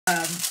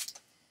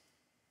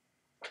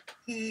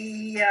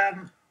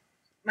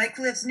Mike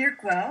lives near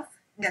Guelph,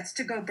 gets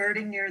to go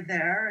birding near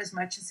there as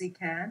much as he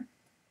can,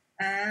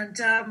 and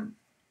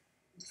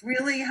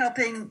really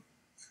helping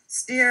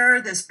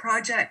steer this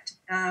project,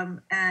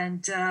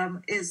 and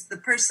is the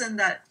person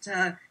that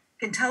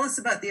can tell us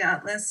about the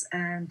Atlas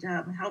and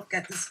help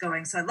get this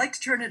going. So I'd like to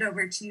turn it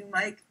over to you,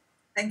 Mike.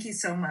 Thank you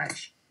so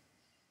much.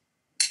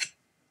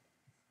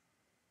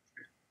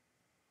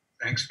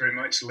 Thanks very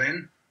much,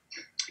 Lynn.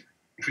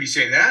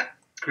 Appreciate that.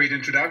 Great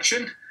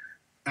introduction.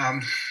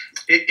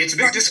 It's a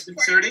bit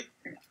disconcerting.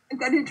 I'm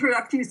going to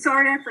interrupt you.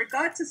 Sorry, I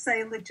forgot to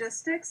say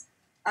logistics.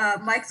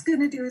 Mike's going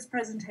to do his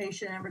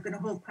presentation and we're going to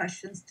hold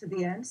questions to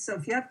the end. So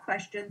if you have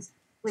questions,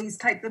 please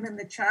type them in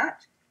the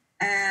chat.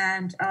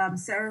 And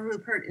Sarah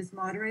Rupert is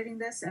moderating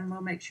this and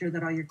we'll make sure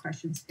that all your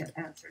questions get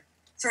answered.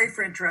 Sorry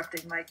for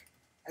interrupting, Mike.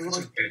 That's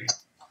okay.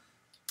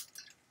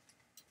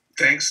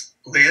 Thanks,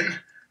 Lynn.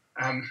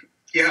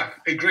 Yeah,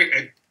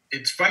 great.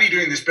 It's funny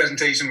doing this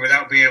presentation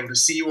without being able to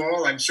see you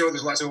all. I'm sure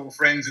there's lots of old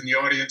friends in the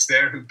audience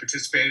there who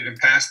participated in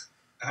past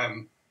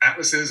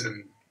atlases,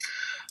 and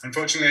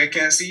unfortunately I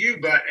can't see you,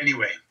 but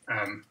anyway,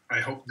 I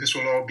hope this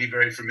will all be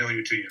very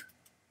familiar to you.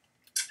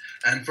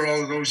 And for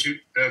all of those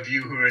of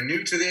you who are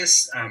new to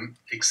this, I'm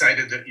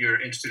excited that you're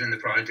interested in the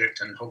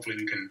project, and hopefully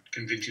we can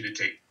convince you to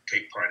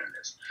take part in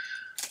this.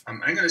 I'm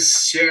going to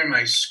share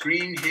my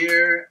screen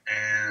here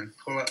and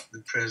pull up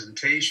the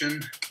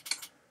presentation.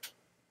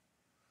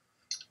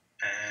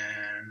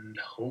 And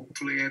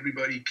hopefully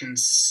everybody can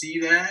see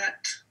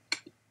that.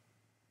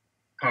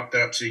 Pop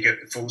that up so you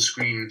get the full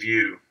screen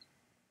view.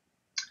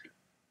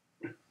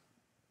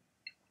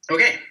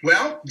 Okay,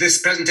 well,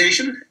 this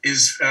presentation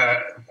is a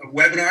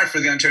webinar for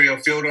the Ontario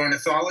Field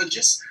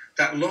Ornithologists.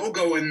 That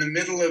logo in the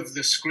middle of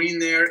the screen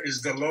there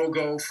is the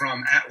logo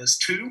from Atlas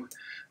 2.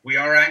 We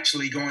are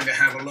actually going to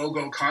have a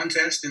logo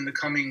contest in the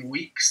coming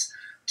weeks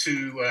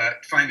to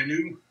find a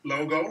new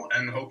logo,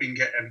 and hoping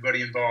to get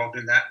everybody involved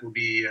in that. We'll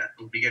be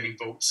getting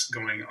votes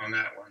going on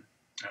that one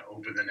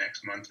over the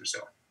next month or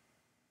so.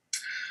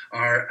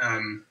 Our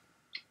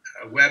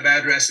web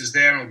address is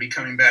there, and we'll be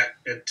coming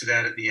back to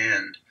that at the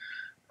end.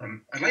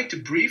 I'd like to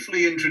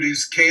briefly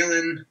introduce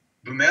Kaylin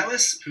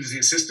Bumelis, who's the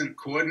assistant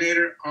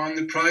coordinator on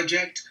the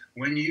project.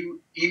 When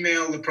you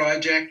email the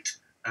project,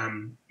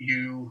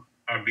 you'll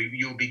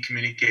be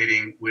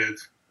communicating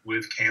with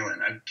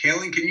Kaylin.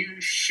 Kaylin, can you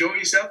show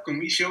yourself? Can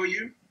we show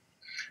you?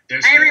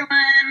 Hi,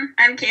 everyone.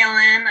 I'm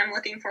Kaylin. I'm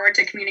looking forward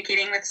to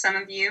communicating with some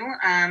of you.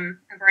 I've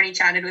already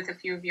chatted with a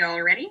few of you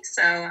already,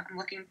 so I'm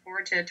looking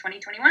forward to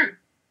 2021.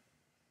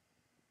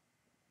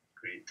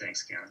 Great.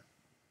 Thanks, Kaylin.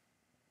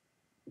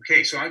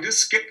 Okay, so I'll just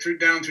skip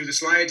down through the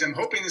slides. I'm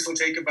hoping this will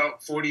take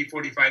about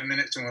 40-45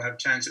 minutes, and we'll have a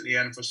chance at the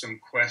end for some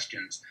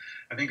questions.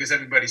 I think, as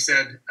everybody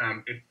said,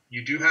 if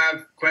you do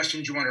have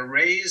questions you want to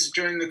raise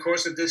during the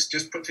course of this,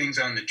 just put things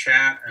on the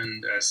chat,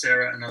 and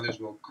Sarah and others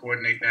will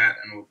coordinate that,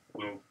 and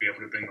we'll be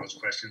able to bring those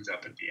questions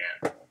up at the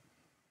end.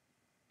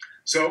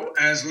 So,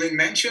 as Lynn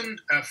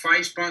mentioned, 5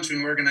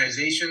 sponsoring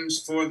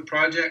organizations for the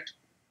project,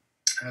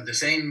 the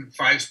same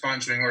 5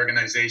 sponsoring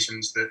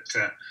organizations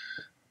that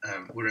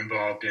were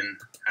involved in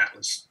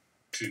Atlas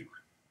 2.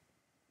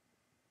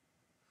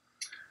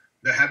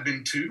 There have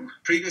been 2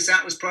 previous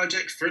Atlas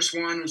projects. First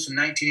one was from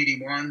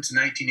 1981 to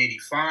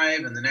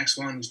 1985, and the next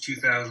one was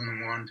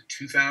 2001 to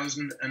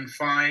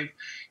 2005.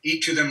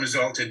 Each of them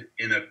resulted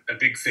in a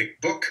big, thick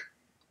book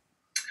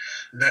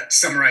that's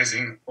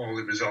summarizing all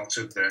the results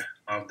of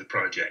the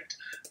project.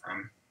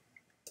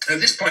 At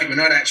this point, we're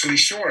not actually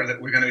sure that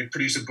we're going to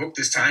produce a book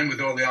this time,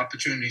 with all the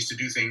opportunities to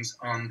do things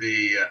on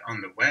the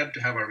web,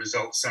 to have our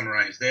results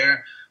summarized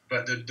there.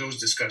 But those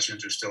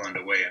discussions are still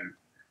underway,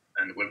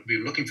 and we'll be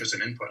looking for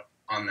some input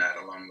on that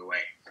along the way.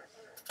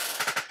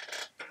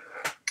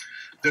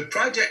 The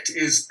project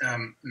is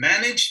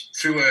managed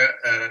through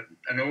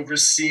an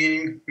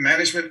overseeing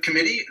management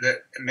committee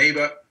that made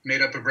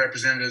up of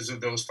representatives of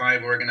those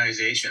 5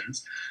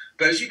 organizations.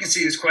 But as you can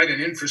see, there's quite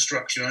an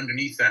infrastructure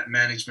underneath that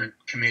management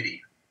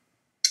committee.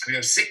 We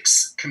have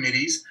 6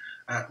 committees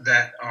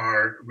that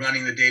are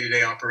running the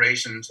day-to-day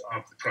operations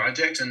of the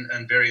project, and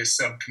various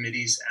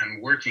subcommittees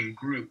and working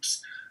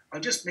groups. I'll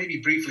just maybe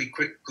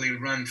quickly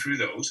run through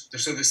those.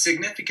 So the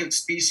Significant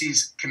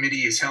Species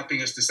Committee is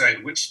helping us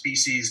decide which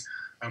species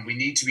we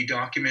need to be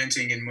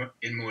documenting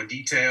in more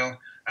detail,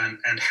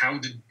 and how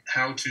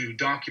to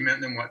document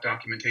them, what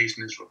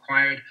documentation is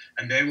required,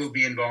 and they will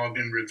be involved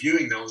in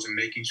reviewing those and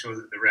making sure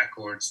that the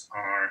records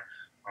are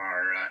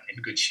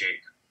in good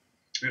shape.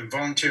 We have a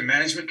Volunteer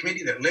Management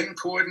Committee that Lynn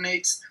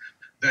coordinates,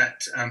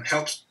 that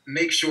helps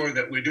make sure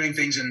that we're doing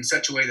things in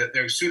such a way that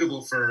they're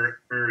suitable for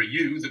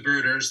you, the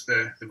birders,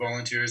 the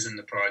volunteers in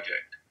the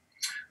project.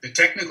 The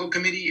Technical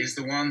Committee is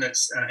the one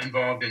that's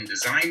involved in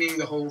designing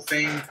the whole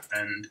thing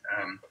and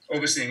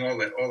overseeing all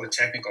the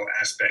technical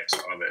aspects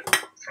of it,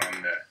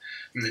 from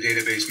the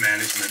database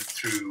management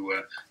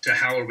through to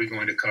how are we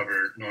going to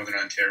cover Northern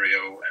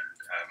Ontario, and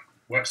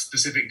what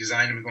specific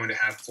design are we going to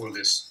have for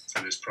this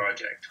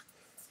project.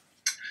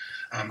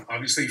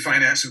 Obviously,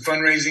 finance and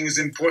fundraising is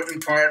an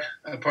important part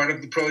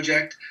of the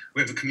project.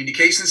 We have a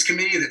communications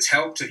committee that's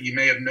helped. You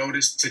may have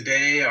noticed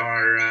today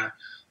our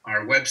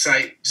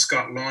website just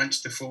got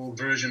launched, the full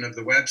version of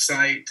the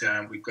website.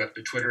 We've got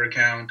the Twitter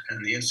account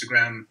and the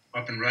Instagram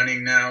up and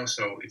running now.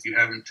 So if you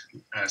haven't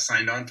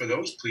signed on for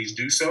those, please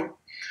do so.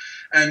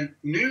 And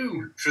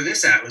new for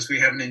this Atlas, we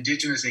have an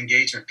Indigenous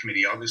Engagement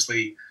Committee.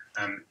 Obviously,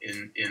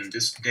 in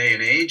this day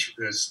and age,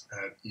 there's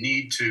a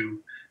need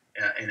to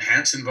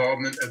enhance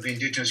involvement of the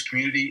Indigenous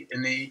community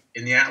in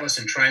the Atlas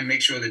and try and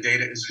make sure the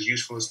data is as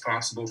useful as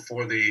possible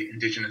for the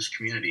Indigenous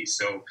community.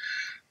 So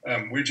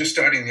we're just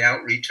starting the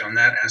outreach on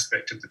that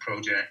aspect of the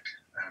project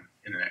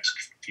in the next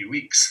few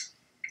weeks.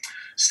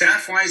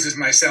 Staff-wise is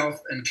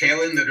myself and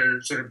Kaylin that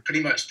are sort of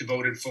pretty much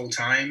devoted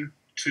full-time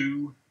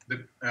to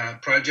the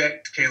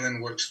project.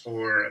 Kaylin works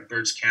for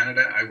Birds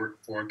Canada. I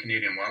work for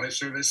Canadian Wildlife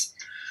Service.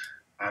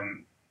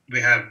 We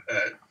have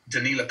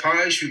Denis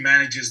Lepage, who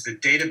manages the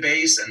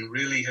database and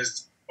really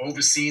has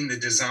overseen the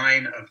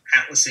design of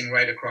atlasing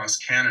right across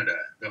Canada,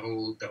 the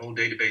whole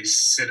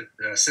database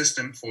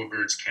system for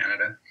Birds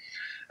Canada,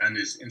 and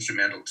is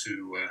instrumental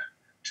to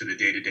the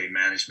day-to-day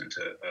management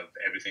of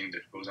everything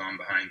that goes on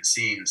behind the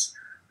scenes.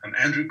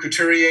 Andrew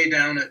Couturier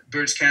down at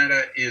Birds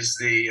Canada is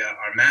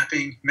our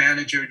mapping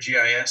manager,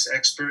 GIS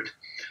expert.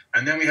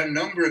 And then we have a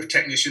number of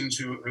technicians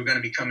who are going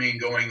to be coming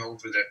and going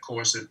over the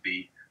course of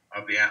the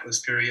Atlas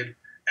period.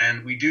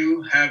 And we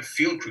do have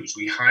field crews.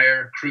 We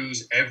hire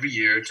crews every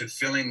year to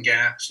fill in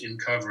gaps in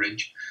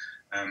coverage.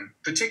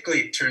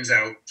 Particularly, it turns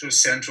out, to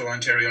central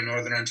Ontario,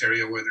 northern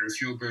Ontario, where there are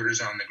few birders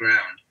on the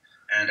ground.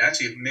 And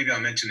actually, maybe I'll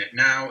mention it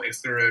now.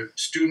 If there are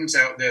students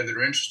out there that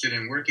are interested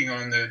in working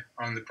on the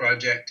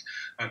project,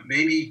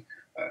 maybe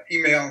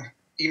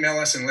email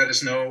us and let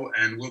us know,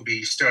 and we'll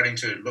be starting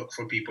to look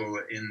for people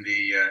in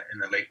the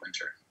late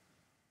winter.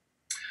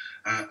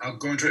 I'll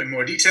go into it in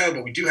more detail,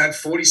 but we do have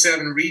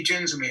 47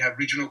 regions, and we have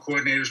regional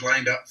coordinators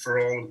lined up for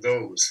all of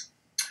those.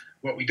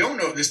 What we don't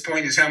know at this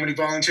point is how many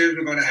volunteers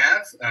we're going to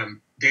have.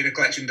 Data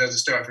collection doesn't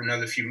start for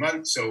another few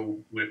months, so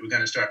we're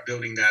going to start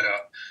building that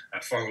up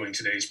following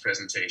today's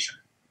presentation.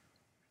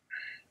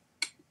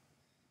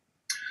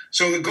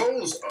 So the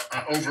goals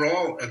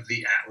overall of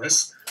the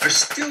Atlas are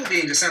still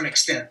being to some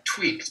extent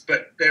tweaked,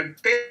 but they're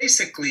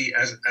basically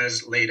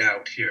as laid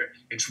out here.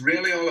 It's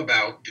really all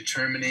about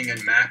determining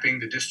and mapping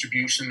the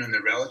distribution and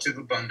the relative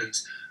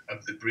abundance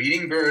of the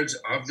breeding birds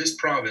of this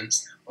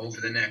province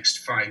over the next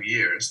 5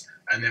 years.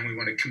 And then we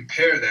want to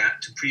compare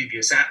that to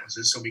previous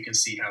atlases so we can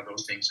see how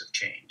those things have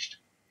changed.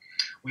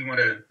 We want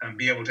to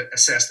be able to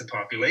assess the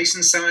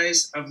population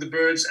size of the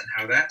birds and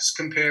how that's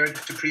compared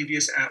to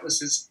previous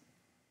atlases.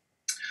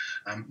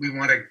 We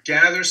want to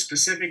gather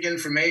specific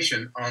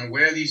information on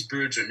where these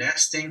birds are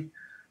nesting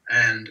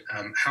and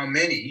how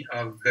many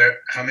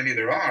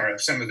there are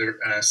of some of the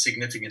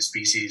significant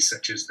species,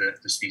 such as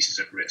the species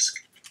at risk.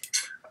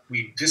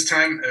 This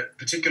time, a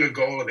particular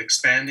goal of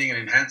expanding and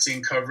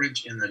enhancing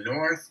coverage in the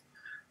north.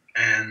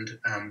 And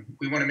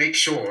we want to make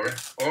sure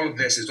all of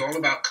this is all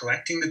about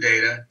collecting the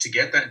data to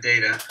get that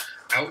data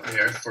out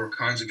there for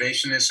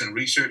conservationists and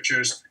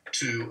researchers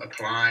to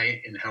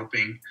apply in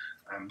helping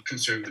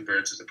conserve the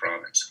birds of the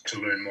province, to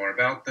learn more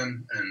about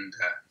them and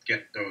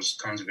get those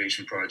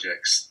conservation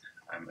projects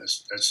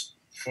as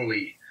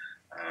fully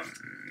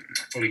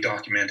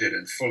documented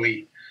and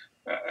fully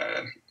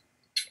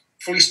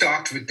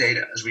stocked with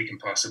data as we can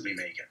possibly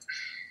make it.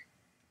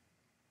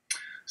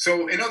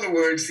 So in other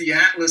words, the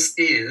Atlas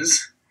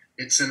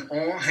it's an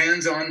all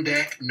hands on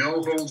deck,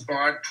 no holds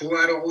barred, pull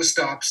out all the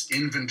stops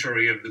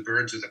inventory of the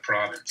birds of the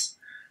province,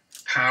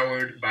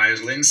 powered by,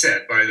 as Lynn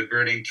said, by the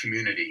birding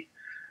community.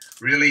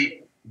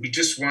 Really, we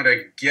just want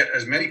to get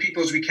as many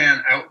people as we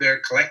can out there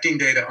collecting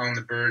data on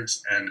the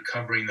birds and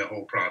covering the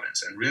whole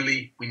province. And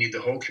really, we need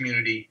the whole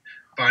community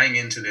buying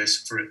into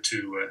this for it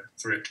to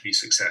be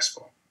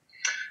successful.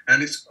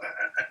 And it's,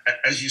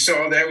 as you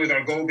saw there, with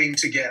our goal being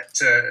to get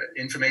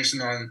information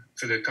on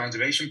for the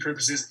conservation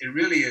purposes, it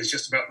really is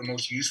just about the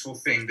most useful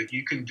thing that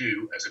you can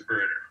do as a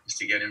birder, is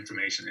to get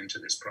information into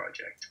this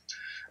project.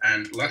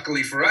 And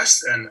luckily for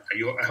us, and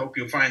I hope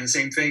you'll find the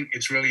same thing,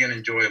 it's really an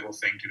enjoyable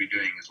thing to be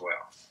doing as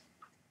well.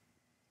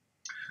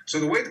 So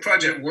the way the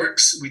project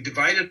works, we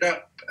divided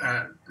up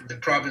the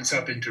province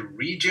up into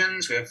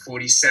regions. We have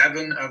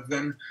 47 of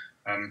them.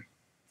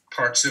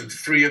 Parts of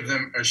 3 of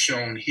them are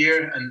shown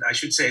here. And I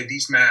should say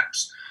these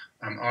maps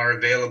are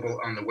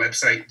available on the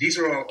website. These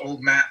are all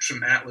old maps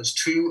from Atlas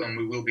 2, and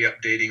we will be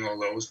updating all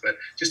those. But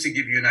just to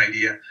give you an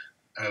idea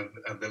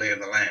of the lay of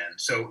the land.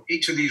 So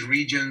each of these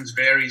regions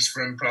varies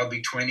from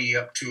probably 20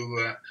 up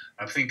to,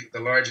 I think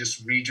the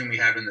largest region we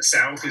have in the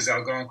south is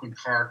Algonquin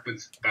Park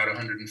with about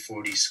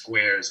 140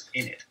 squares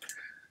in it.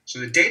 So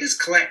the data is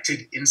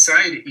collected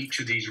inside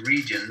each of these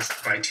regions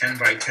by 10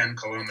 by 10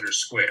 kilometer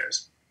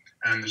squares.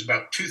 And there's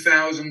about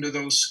 2,000 of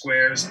those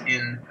squares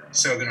in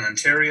southern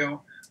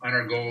Ontario, and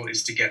our goal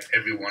is to get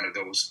every one of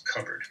those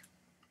covered.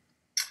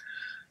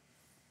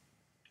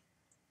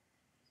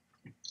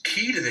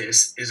 key to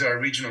this is our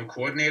regional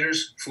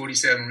coordinators,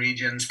 47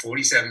 regions,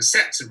 47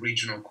 sets of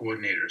regional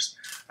coordinators.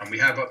 We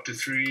have up to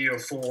 3 or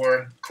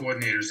 4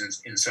 coordinators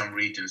in some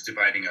regions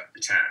dividing up the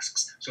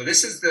tasks. So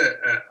this is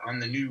on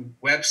the new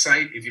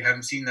website. If you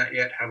haven't seen that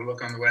yet, have a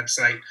look on the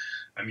website.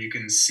 You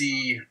can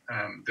see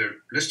the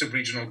list of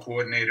regional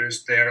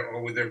coordinators there,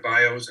 all with their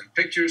bios and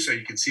pictures, so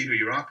you can see who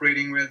you're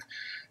operating with.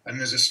 And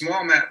there's a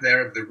small map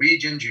there of the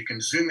regions. You can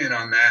zoom in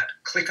on that,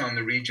 click on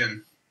the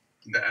region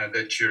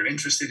that you're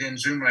interested in,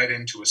 zoom right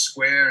into a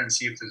square and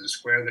see if there's a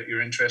square that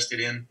you're interested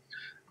in.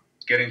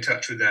 Get in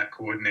touch with that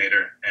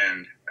coordinator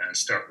and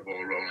start the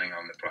ball rolling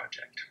on the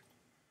project.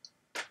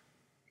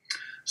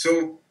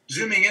 So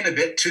zooming in a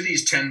bit to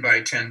these 10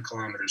 by 10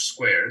 kilometer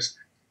squares,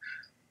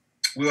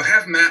 we'll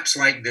have maps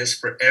like this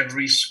for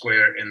every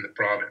square in the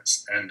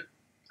province. And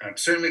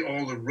certainly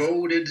all the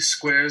roaded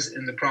squares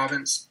in the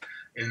province,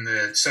 in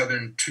the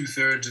southern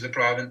 2/3 of the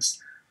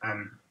province,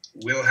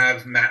 we'll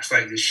have maps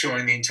like this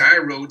showing the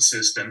entire road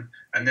system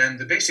and then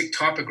the basic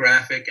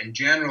topographic and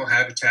general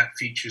habitat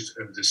features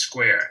of the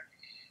square.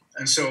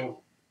 And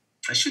so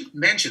I should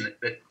mention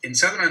that in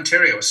southern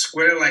Ontario, a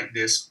square like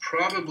this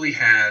probably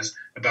has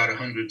about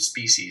 100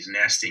 species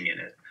nesting in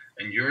it.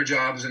 And your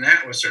job as an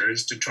atlaser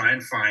is to try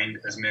and find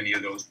as many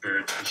of those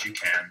birds as you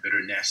can that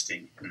are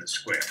nesting in the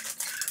square.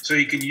 So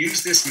you can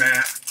use this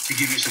map to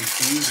give you some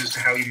clues as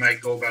to how you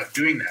might go about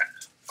doing that.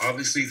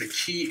 Obviously, the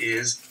key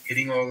is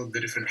hitting all of the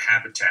different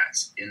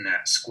habitats in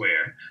that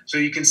square. So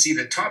you can see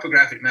the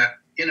topographic map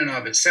in and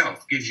of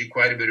itself gives you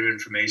quite a bit of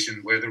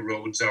information where the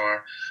roads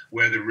are,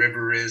 where the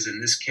river is.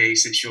 In this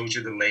case, it shows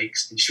you the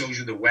lakes, it shows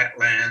you the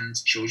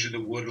wetlands, it shows you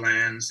the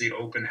woodlands, the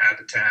open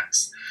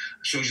habitats,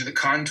 it shows you the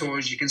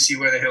contours. You can see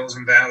where the hills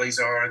and valleys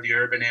are, the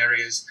urban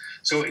areas.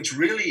 So it's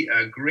really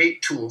a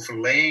great tool for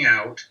laying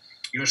out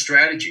your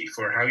strategy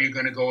for how you're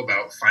going to go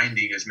about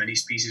finding as many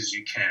species as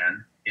you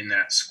can in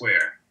that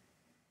square.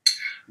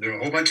 There are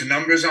a whole bunch of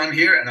numbers on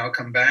here, and I'll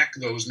come back.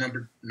 Those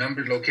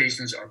numbered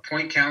locations are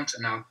point counts,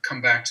 and I'll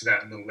come back to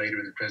that a little later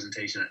in the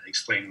presentation and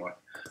explain what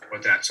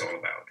that's all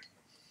about.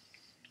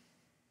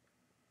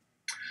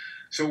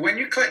 So when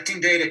you're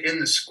collecting data in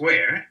the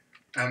square,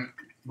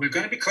 we're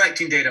going to be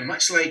collecting data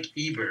much like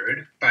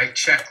eBird by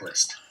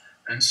checklist.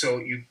 And so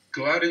you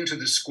go out into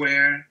the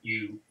square,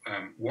 you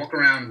walk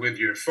around with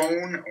your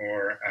phone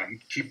or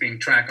keeping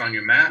track on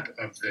your map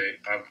of the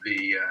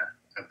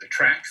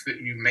tracks that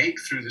you make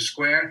through the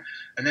square,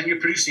 and then you're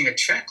producing a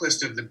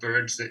checklist of the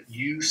birds that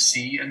you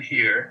see and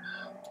hear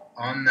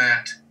on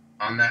that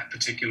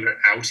particular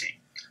outing.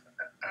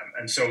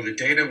 And so the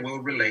data will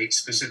relate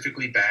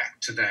specifically back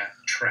to that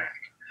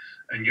track.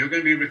 And you're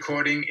going to be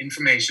recording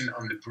information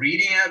on the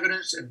breeding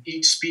evidence of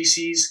each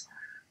species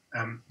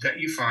that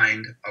you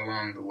find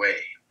along the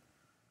way.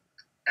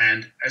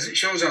 And as it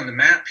shows on the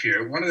map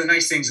here, one of the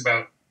nice things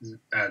about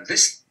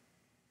this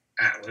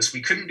atlas, we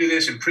couldn't do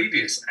this in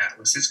previous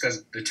atlases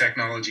because the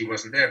technology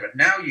wasn't there, but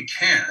now you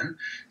can.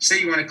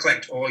 Say you want to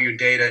collect all your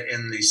data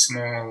in the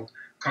small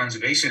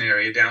conservation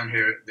area down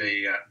here at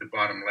the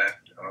bottom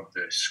left of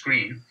the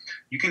screen.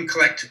 You can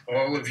collect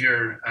all of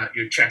your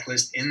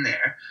checklist in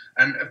there,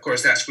 and of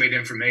course that's great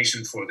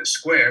information for the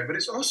square, but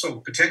it's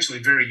also potentially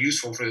very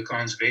useful for the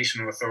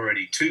conservation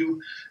authority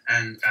too,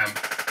 and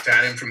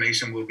that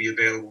information will be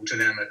available to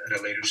them at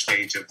a later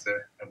stage of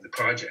the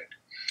project.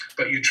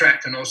 But your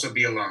track can also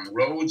be along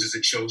roads, as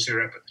it shows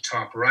here up at the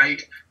top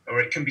right, or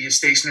it can be a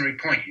stationary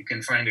point. You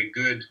can find a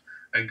good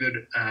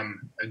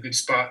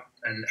spot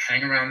and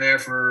hang around there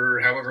for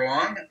however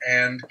long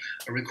and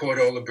record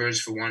all the birds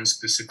for one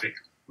specific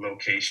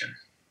location.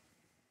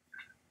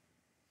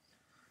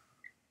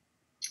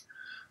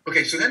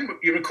 Okay, so then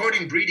you're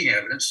recording breeding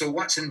evidence. So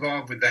what's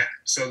involved with that?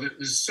 So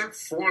there's sort of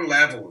 4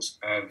 levels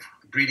of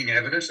breeding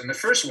evidence, and the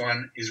first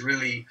one is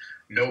really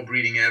no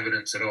breeding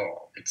evidence at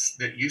all. It's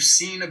that you've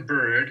seen a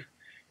bird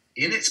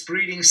in its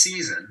breeding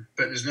season,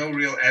 but there's no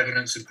real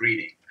evidence of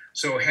breeding.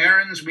 So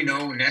herons, we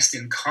know, nest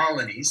in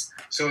colonies.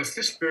 So if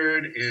this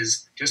bird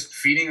is just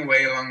feeding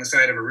away along the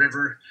side of a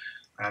river,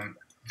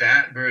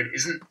 that bird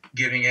isn't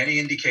giving any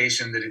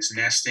indication that it's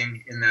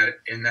nesting in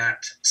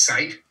that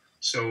site.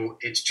 So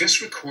it's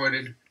just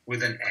recorded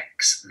with an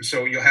X. And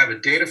so you'll have a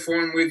data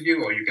form with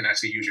you, or you can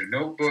actually use your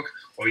notebook,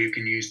 or you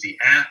can use the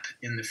app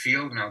in the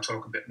field, and I'll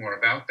talk a bit more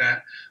about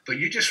that. But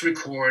you just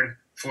record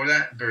for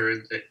that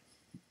bird that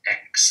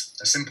X,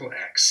 a simple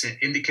X,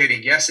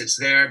 indicating yes, it's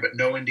there, but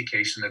no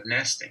indication of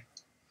nesting.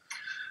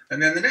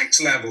 And then the next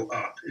level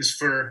up is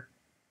for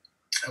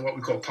what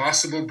we call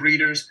possible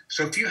breeders.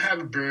 So if you have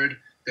a bird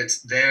that's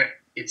there,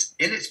 it's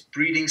in its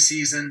breeding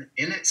season,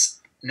 in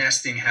its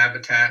nesting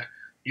habitat,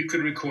 you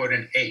could record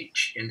an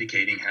H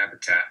indicating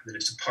habitat, that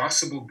it's a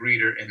possible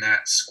breeder in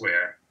that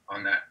square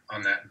on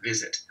that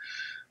visit.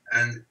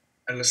 And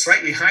a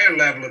slightly higher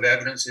level of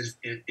evidence is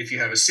if you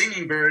have a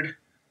singing bird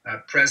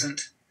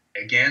present.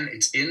 Again,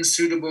 it's in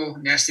suitable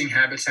nesting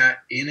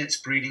habitat in its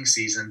breeding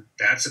season.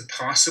 That's a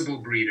possible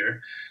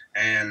breeder.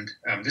 And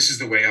this is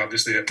the way,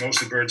 obviously, that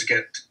most of the birds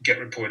get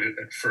reported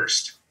at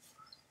first.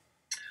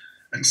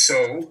 And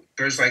so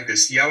birds like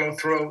this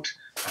yellowthroat,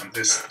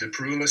 the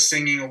parula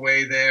singing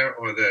away there,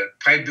 or the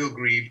pied-billed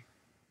grebe,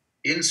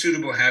 in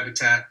suitable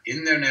habitat,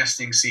 in their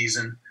nesting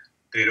season,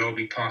 they'd all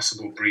be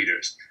possible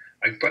breeders.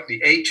 I put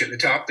the H at the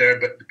top there,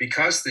 but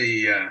because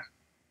the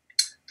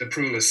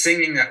parula is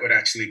singing, that would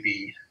actually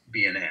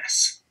be an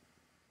S.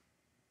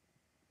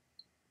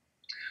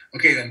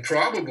 Okay, then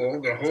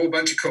probable, there are a whole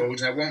bunch of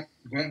codes, and I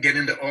won't get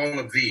into all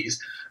of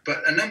these,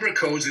 but a number of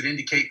codes that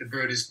indicate the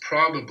bird is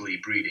probably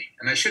breeding.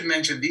 And I should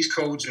mention these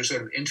codes are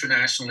sort of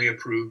internationally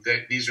approved.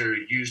 These are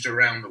used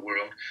around the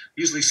world,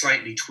 usually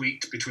slightly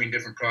tweaked between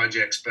different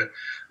projects, but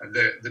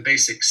the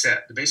basic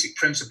set, the basic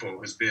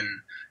principle has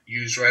been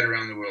used right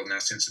around the world now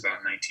since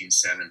about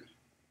 1970.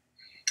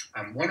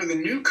 One of the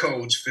new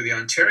codes for the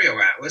Ontario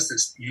Atlas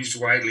that's used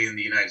widely in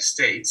the United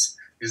States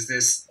is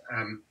this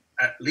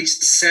at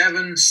least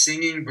 7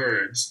 singing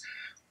birds.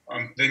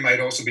 They might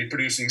also be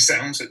producing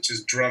sounds such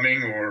as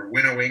drumming or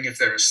winnowing if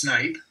they're a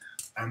snipe,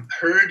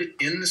 heard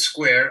in the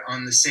square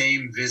on the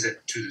same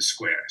visit to the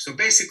square. So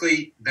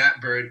basically, that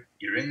bird,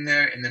 you're in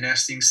there in the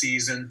nesting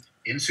season,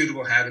 in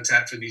suitable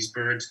habitat for these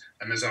birds,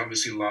 and there's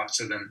obviously lots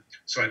of them.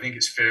 So I think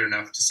it's fair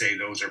enough to say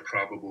those are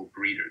probable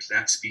breeders.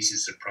 That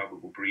species is a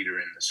probable breeder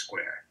in the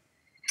square.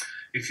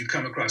 If you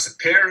come across a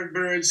pair of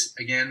birds,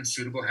 again,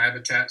 suitable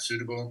habitat,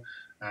 suitable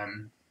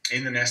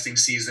in the nesting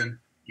season,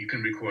 you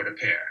can record a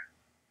pair.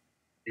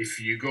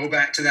 If you go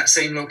back to that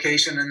same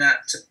location and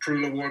that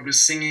parula warbler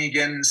is singing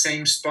again in the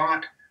same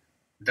spot,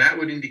 that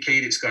would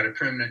indicate it's got a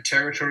permanent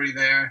territory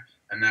there,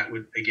 and that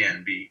would,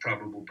 again, be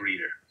probable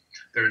breeder.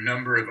 There are a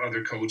number of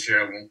other codes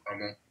here. I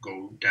won't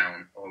go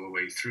down all the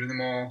way through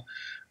them all,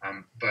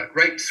 but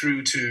right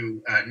through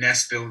to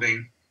nest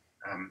building,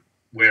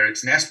 where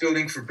it's nest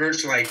building for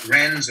birds like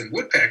wrens and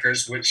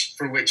woodpeckers,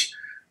 for which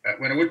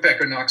when a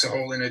woodpecker knocks a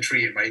hole in a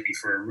tree, it might be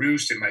for a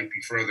roost, it might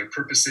be for other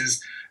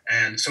purposes,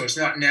 and so it's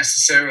not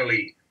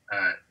necessarily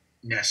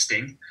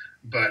nesting,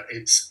 but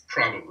it's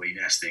probably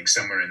nesting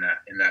somewhere in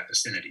that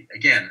vicinity.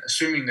 Again,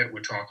 assuming that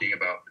we're talking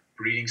about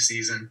breeding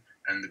season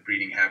and the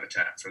breeding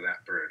habitat for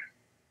that bird.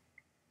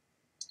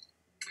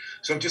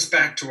 So just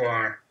back to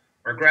our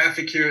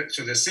graphic here.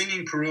 So the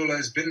singing parula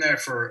has been there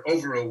for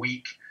over a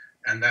week,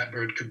 and that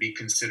bird could be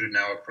considered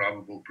now a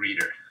probable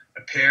breeder.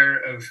 A pair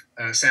of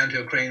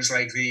sandhill cranes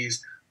like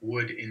these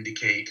would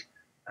indicate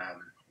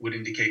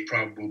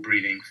probable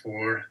breeding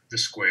for the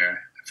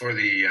square, for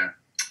the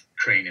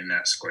crane in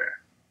that square.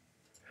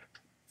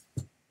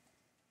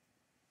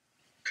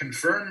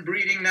 Confirmed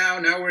breeding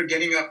now we're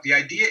getting up. The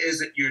idea is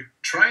that you're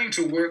trying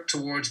to work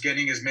towards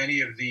getting as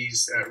many of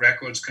these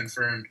records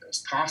confirmed as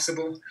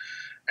possible.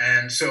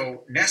 And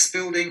so nest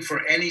building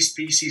for any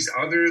species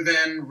other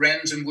than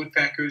wrens and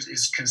woodpeckers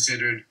is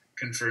considered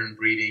confirmed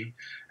breeding,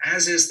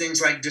 as is things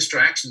like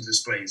distraction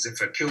displays.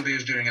 If a killdeer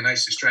is doing a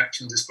nice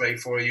distraction display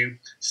for you,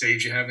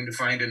 saves you having to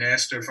find a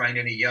nest or find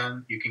any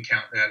young, you can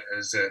count that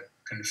as a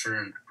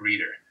confirmed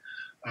breeder.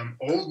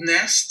 Old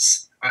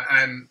nests,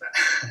 one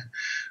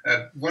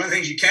of the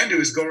things you can do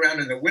is go around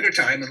in the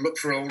wintertime and look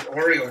for old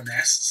oriole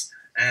nests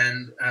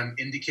and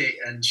indicate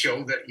and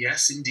show that,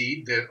 yes,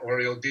 indeed, the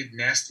oriole did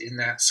nest in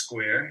that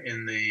square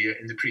in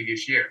the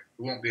previous year.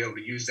 We won't be able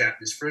to use that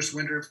this first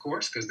winter, of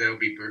course, because there'll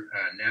be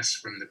nests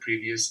from the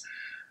previous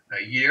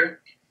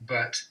year,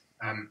 but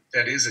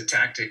that is a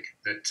tactic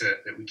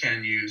that we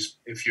can use.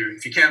 If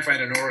you can't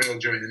find an oriole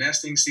during the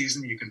nesting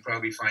season, you can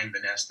probably find the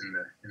nest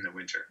in the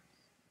winter.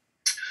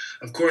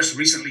 Of course,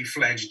 recently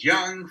fledged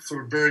young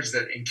for birds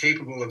that are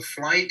incapable of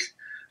flight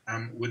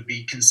would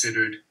be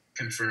considered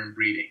confirmed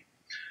breeding.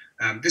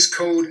 This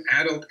code,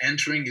 adult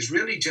entering, is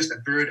really just a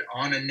bird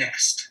on a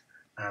nest.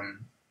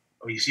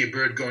 Or you see a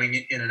bird going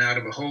in and out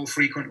of a hole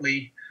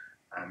frequently,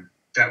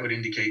 that would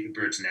indicate the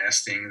bird's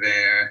nesting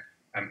there.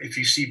 If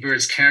you see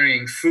birds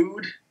carrying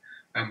food,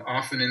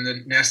 often in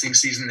the nesting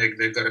season,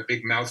 they've got a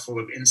big mouthful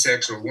of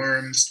insects or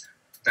worms,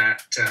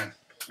 that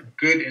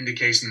good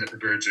indication that the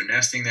birds are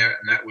nesting there,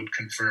 and that would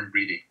confirm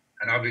breeding.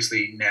 And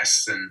obviously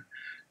nests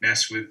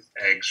with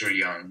eggs or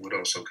young would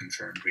also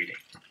confirm breeding.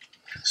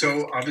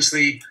 So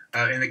obviously,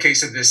 in the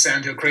case of this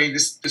sandhill crane,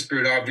 this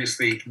bird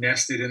obviously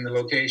nested in the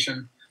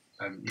location.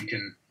 You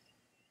can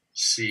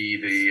see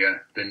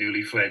the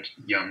newly fledged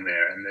young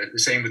there, and the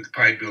same with the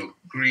pied-billed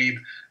grebe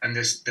and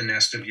the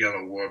nest of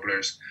yellow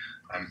warblers.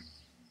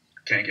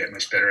 Can't get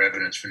much better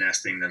evidence for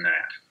nesting than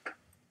that.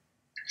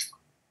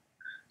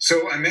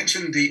 So I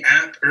mentioned the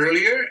app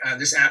earlier.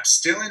 This app's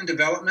still in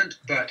development,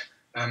 but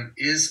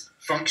is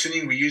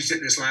functioning. We used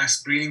it this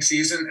last breeding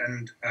season,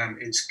 and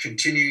it's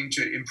continuing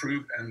to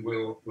improve, and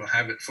we'll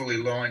have it fully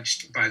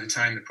launched by the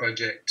time the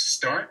project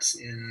starts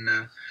in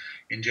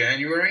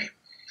January.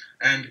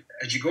 And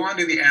as you go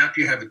onto the app,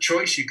 you have a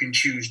choice. You can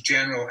choose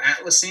general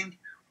atlasing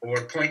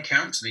or point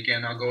counts. And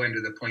again, I'll go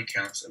into the point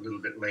counts a little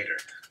bit later.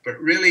 But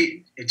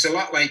really, it's a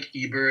lot like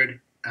eBird.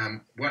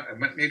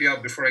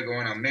 Before I go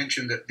on, I'll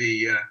mention that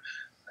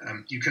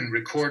you can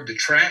record the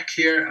track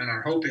here, and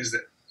our hope is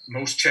that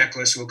most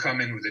checklists will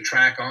come in with a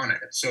track on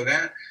it, so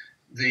that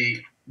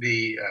the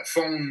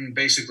phone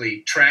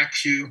basically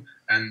tracks you,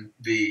 and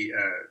the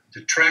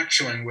the track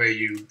showing where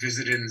you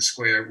visited in the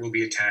square will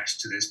be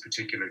attached to this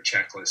particular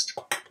checklist.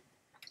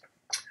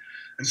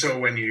 And so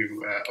when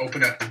you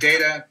open up the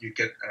data, you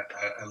get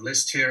a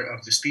list here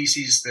of the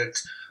species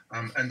that,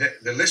 and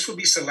the list will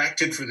be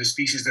selected for the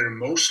species that are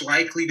most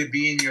likely to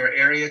be in your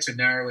area to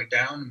narrow it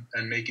down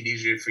and make it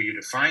easier for you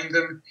to find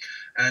them.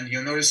 And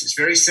you'll notice it's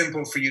very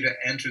simple for you to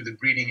enter the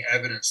breeding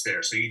evidence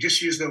there. So you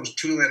just use those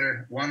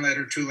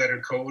one-letter, two-letter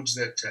codes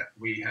that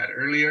we had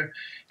earlier.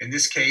 In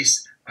this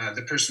case,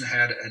 the person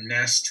had a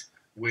nest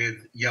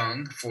with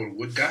young for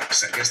wood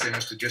ducks. I guess they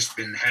must have just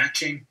been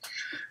hatching.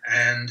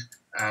 And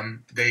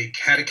they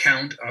had a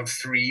count of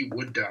 3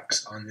 wood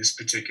ducks on this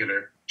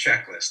particular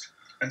checklist.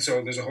 And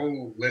so there's a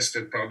whole list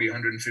of probably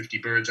 150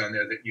 birds on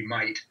there that you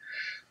might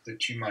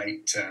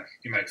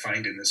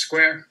find in the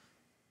square.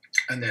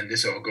 And then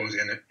this all goes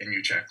in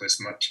your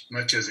checklist,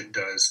 much as it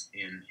does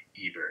in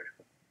eBird.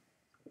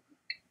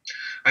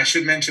 I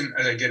should mention,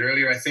 as I did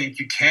earlier, I think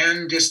you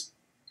can just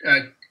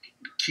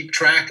keep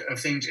track of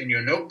things in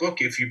your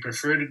notebook if you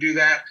prefer to do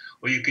that,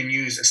 or you can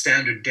use a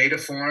standard data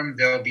form.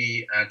 They'll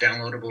be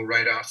downloadable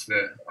right off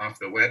the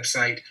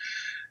website.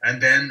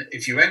 And then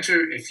if you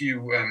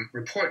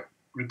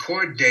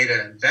record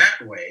data that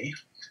way,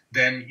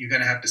 then you're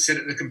going to have to sit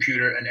at the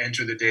computer and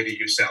enter the data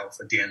yourself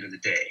at the end of the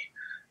day.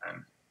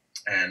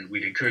 And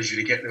we'd encourage you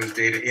to get those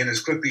data in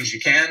as quickly as you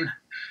can.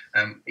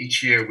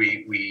 Each year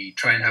we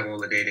try and have all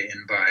the data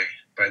in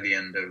by the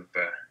end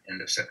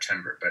of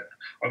September. But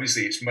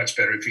obviously it's much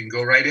better if you can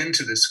go right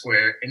into the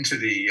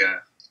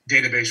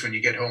database when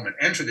you get home and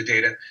enter the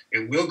data.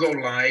 It will go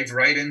live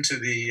right into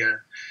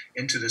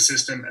the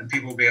system, and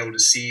people will be able to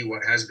see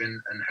what has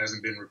been and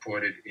hasn't been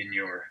reported in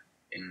your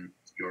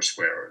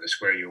square, or the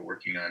square you're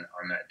working on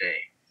that day.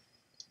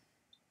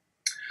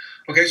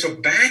 Okay, so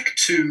back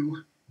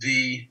to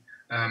the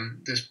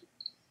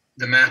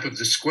map of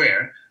the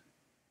square.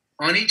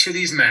 On each of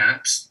these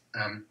maps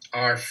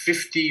are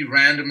 50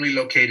 randomly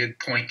located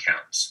point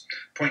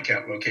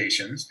count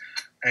locations.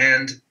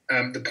 And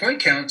the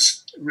point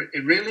counts,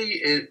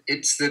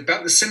 it's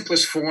about the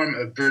simplest form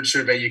of bird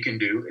survey you can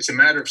do. It's a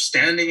matter of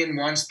standing in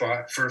one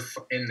spot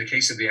in the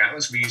case of the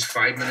atlas, we use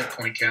 5-minute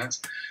point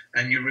counts,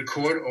 and you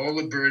record all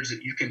the birds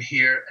that you can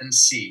hear and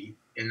see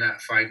in that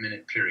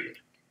 5-minute period.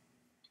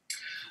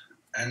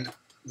 And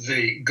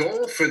the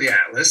goal for the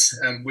atlas,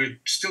 we're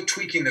still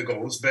tweaking the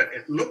goals, but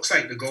it looks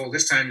like the goal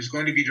this time is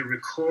going to be to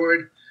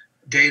record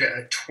data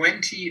at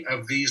 20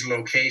 of these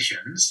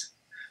locations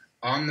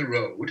on the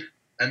road,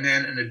 and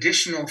then an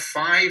additional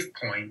 5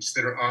 points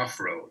that are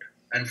off-road.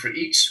 And for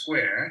each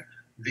square,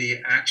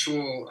 the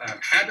actual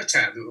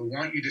habitat that we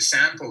want you to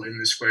sample in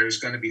the square is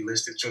going to be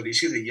listed. So you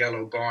see the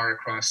yellow bar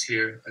across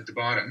here at the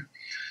bottom.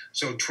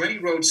 So 20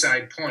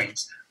 roadside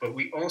points, but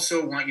we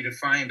also want you to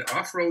find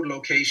off-road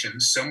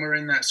locations somewhere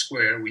in that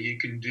square where you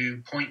can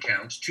do point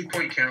counts, 2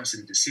 point counts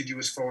in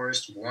deciduous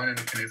forest, 1 in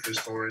a coniferous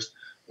forest,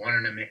 1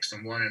 in a mixed,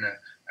 and 1 in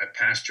a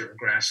pasture or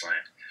grassland.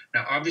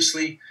 Now,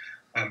 obviously,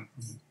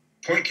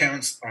 point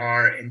counts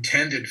are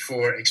intended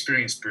for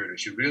experienced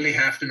birders. You really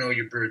have to know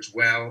your birds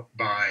well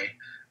by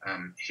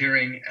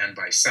hearing and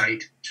by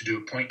sight to do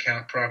a point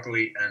count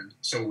properly. And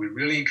so we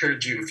really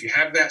encourage you, if you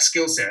have that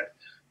skill set,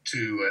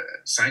 to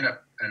sign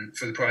up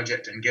for the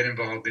project and get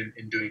involved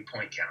in doing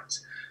point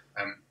counts.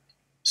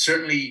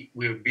 Certainly,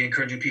 we'll be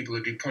encouraging people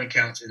to do point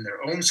counts in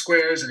their own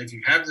squares. And if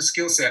you have the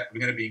skill set, we're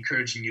going to be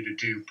encouraging you to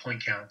do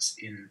point counts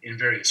in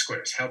various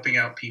squares, helping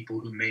out people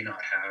who may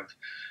not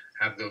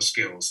have those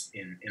skills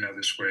in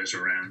other squares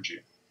around you.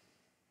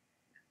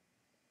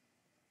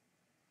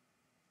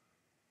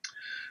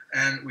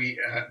 And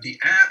the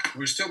app,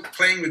 we're still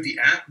playing with the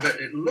app,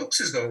 but it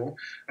looks as though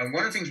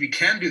one of the things we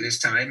can do this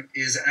time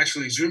is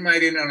actually zoom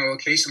right in on a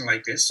location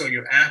like this. So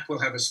your app will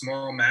have a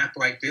small map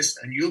like this,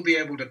 and you'll be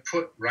able to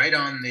put right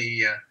on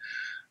the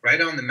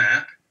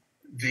map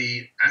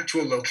the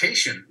actual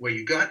location where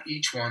you got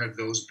each one of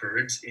those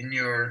birds in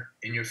your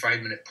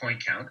 5-minute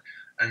point count,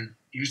 and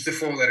use the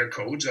 4-letter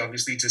codes,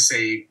 obviously, to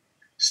save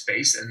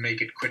space and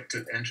make it quick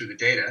to enter the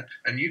data.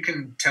 And you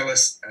can tell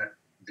us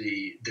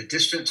the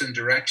distance and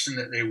direction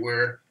that they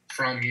were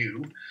from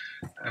you.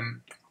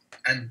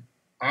 And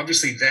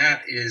obviously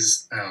that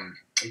is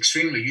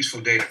extremely useful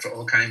data for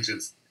all kinds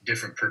of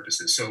different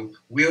purposes. So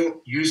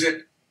we'll use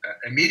it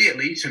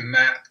immediately to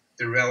map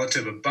the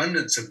relative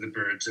abundance of the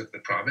birds of the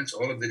province.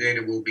 All of the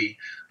data will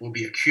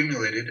be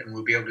accumulated, and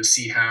we'll be able to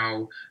see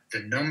how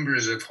the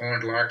numbers of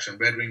horned larks and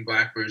red-winged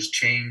blackbirds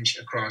change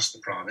across the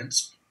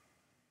province.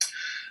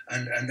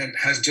 And then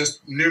has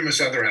just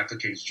numerous other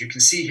applications. You can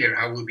see here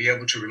how we'll be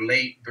able to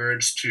relate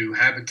birds to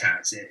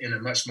habitats in a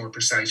much more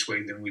precise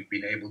way than we've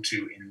been able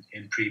to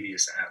in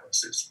previous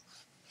atlases.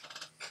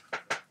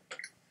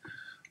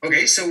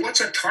 Okay, so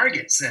what's our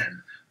targets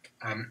then?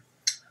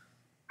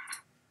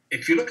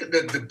 If you look at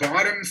the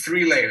bottom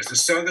 3 layers, the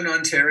Southern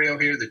Ontario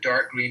here, the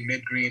dark green,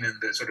 mid-green,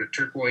 and the sort of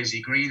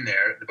turquoisey green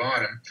there at the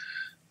bottom,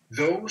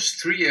 those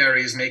 3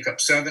 areas make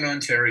up Southern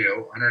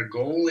Ontario, and our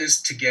goal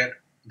is to get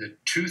the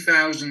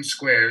 2,000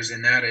 squares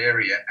in that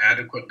area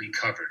adequately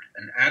covered.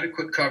 And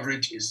adequate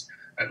coverage is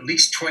at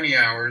least 20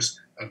 hours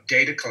of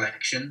data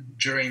collection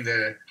during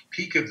the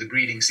peak of the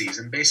breeding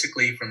season,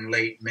 basically from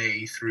late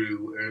May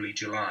through early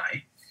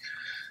July,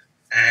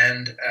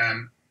 and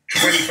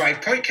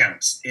 25 point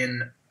counts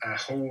in a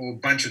whole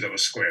bunch of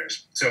those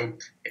squares. So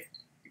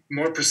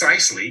more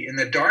precisely, in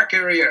the dark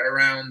area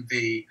around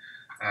the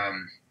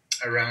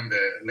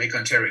Lake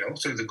Ontario,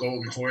 sort of the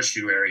Golden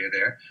Horseshoe area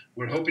there,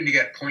 we're hoping to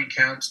get point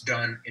counts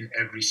done in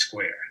every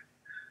square.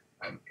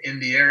 In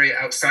the area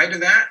outside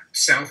of that,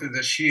 south of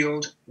the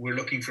Shield, we're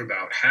looking for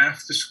about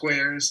half the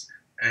squares,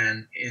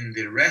 and in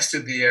the rest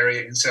of the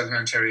area in southern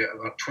Ontario,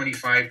 about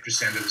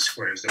 25% of the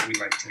squares that we'd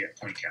like to get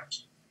point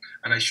counts.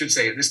 And I should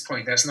say at this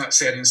point, that's not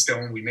set in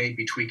stone. We may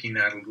be tweaking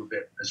that a little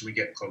bit as we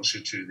get closer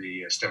to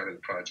the start of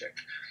the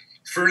project.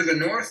 Further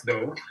north,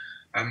 though,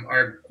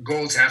 our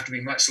goals have to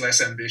be much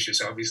less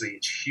ambitious. Obviously,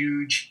 it's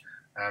huge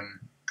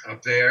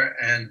up there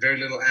and very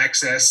little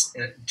access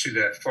to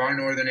the far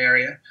northern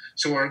area.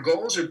 So our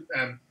goals are,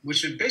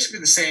 which are basically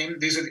the same.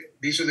 These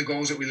are the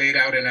goals that we laid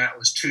out in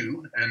Atlas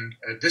 2. And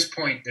at this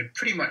point, they're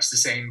pretty much the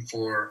same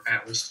for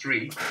Atlas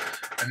 3.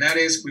 And that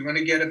is, we want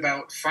to get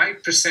about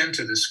 5%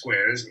 of the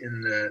squares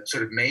in the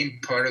sort of main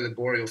part of the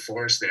boreal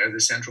forest there,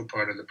 the central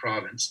part of the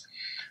province.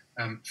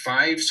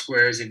 5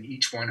 squares in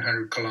each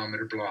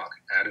 100-kilometer block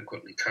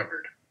adequately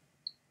covered.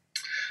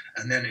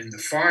 And then in the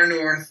far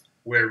north,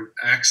 where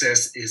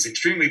access is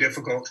extremely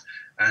difficult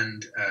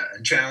and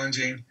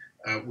challenging,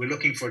 we're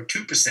looking for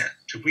 2%.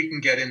 So if we can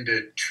get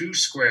into 2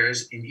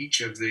 squares in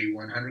each of the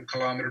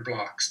 100-kilometer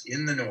blocks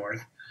in the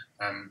north,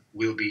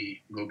 we'll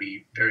be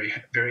very,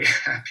 very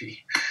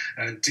happy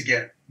to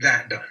get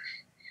that done.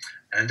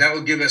 And that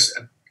will give us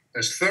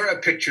as thorough a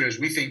picture as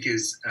we think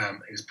is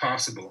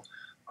possible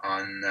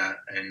on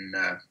in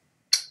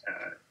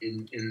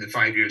the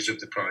 5 years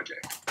of the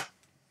project.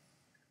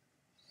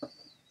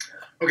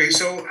 Okay,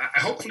 so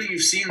hopefully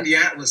you've seen the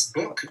Atlas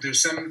book.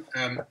 There's some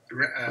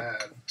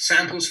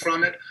samples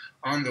from it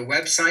on the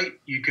website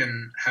you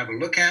can have a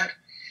look at.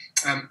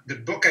 The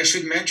book, I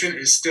should mention,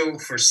 is still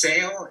for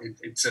sale.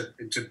 It's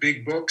a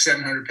big book,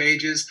 700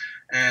 pages,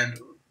 and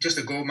just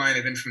a goldmine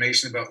of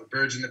information about the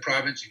birds in the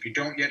province. If you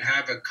don't yet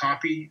have a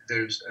copy,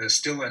 there's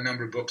still a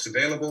number of books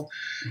available.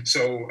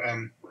 So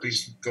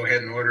please go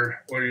ahead and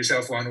order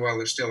yourself one while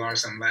there still are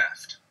some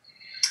left.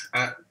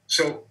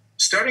 So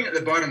starting at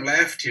the bottom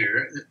left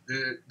here,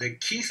 the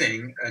key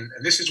thing, and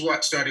this is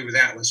what started with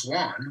Atlas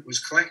 1, was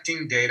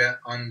collecting data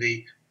on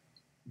the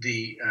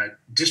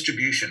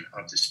distribution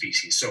of the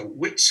species. So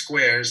which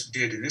squares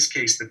did, in this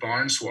case, the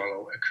barn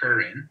swallow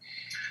occur in?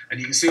 And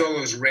you can see all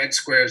those red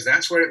squares.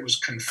 That's where it was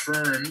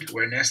confirmed,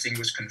 where nesting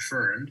was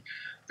confirmed.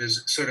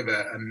 There's sort of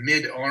a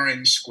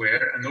mid-orange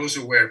square, and those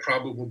are where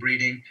probable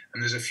breeding,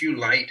 and there's a few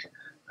light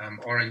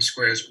orange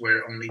squares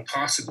where only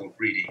possible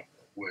breeding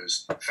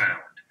was found.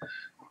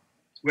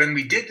 When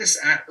we did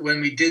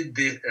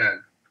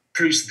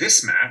produce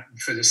this map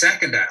for the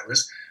second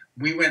atlas,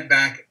 we went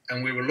back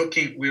and we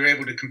were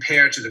able to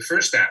compare to the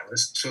first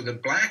atlas. So the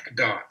black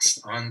dots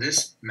on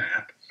this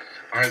map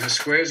are the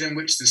squares in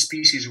which the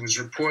species was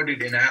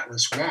reported in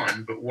Atlas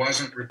 1, but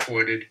wasn't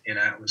reported in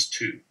Atlas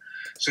 2.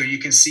 So you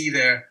can see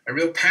there a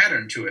real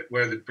pattern to it,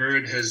 where the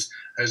bird has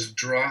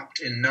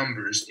dropped in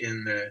numbers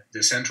in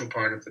the central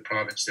part of the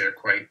province there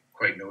quite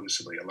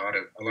noticeably. A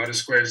lot of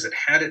squares that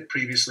had it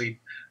previously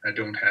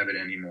don't have it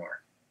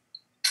anymore.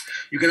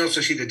 You can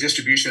also see the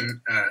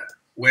distribution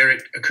where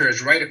it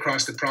occurs right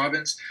across the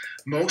province,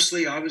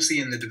 mostly obviously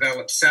in the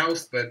developed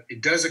south, but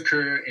it does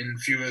occur in a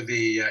few of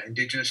the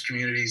indigenous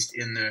communities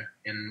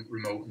in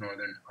remote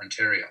northern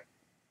Ontario.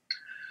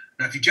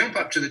 Now, if you jump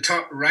up to the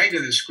top right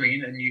of the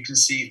screen, and you can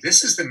see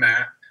this is the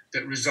map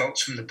that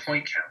results from the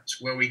point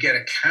counts, where we get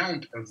a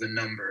count of the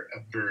number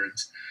of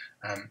birds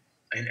on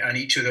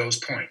each of those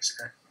points.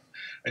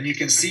 And you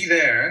can see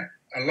there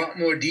a lot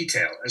more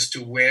detail as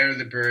to where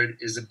the bird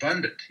is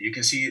abundant. You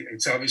can see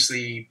it's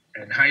obviously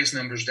in highest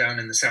numbers down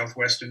in the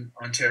southwestern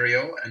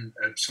Ontario and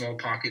small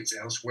pockets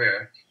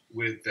elsewhere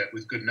with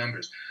good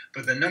numbers.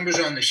 But the numbers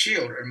on the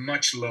Shield are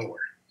much lower.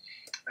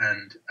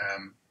 And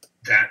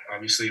that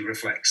obviously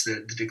reflects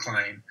the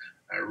decline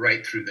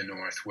right through the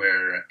north,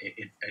 where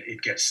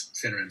it gets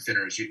thinner and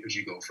thinner as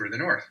you go further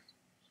north.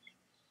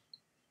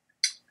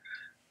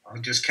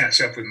 I'll just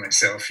catch up with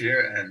myself here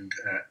and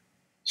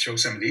show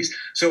some of these.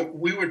 So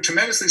we were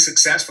tremendously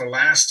successful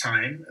last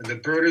time. The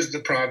birders of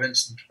the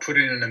province put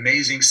in an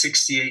amazing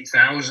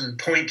 68,000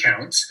 point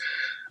counts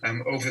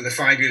over the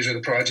 5 years of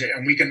the project,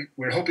 and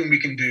we're hoping we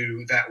can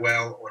do that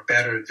well or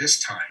better this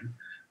time,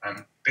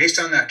 based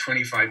on that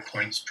 25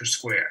 points per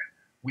square.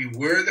 We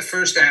were the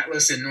first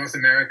atlas in North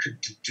America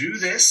to do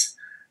this,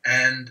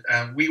 and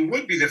we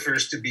would be the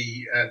first to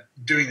be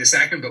doing the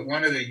second, but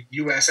one of the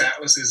US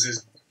atlases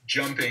is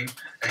jumping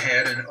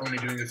ahead and only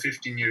doing a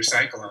 15-year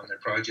cycle on their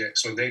project,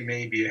 so they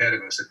may be ahead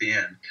of us at the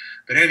end.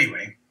 But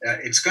anyway,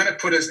 it's going to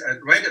put us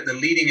right at the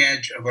leading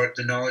edge of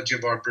the knowledge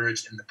of our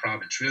birds in the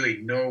province. Really,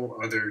 no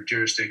other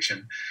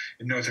jurisdiction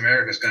in North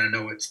America is going to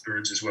know its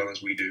birds as well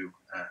as we do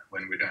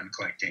when we're done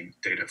collecting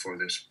data for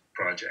this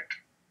project.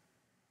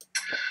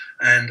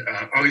 And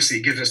obviously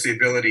it gives us the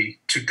ability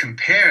to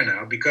compare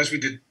now. Because we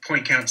did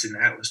point counts in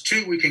Atlas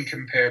 2, we can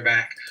compare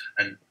back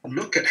and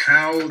look at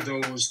how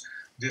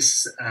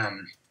this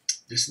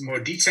more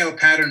detailed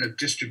pattern of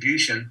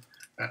distribution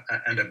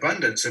and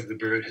abundance of the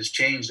bird has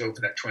changed over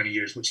that 20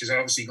 years, which is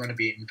obviously going to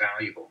be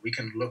invaluable. We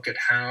can look at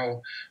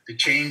how the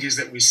changes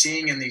that we're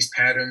seeing in these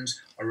patterns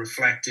are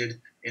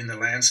reflected in the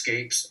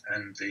landscapes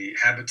and the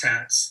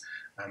habitats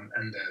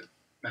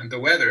and the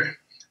weather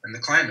and the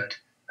climate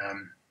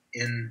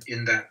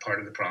in that part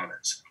of the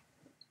province.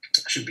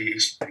 Should be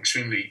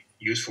extremely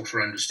useful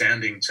for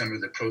understanding some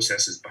of the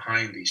processes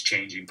behind these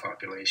changing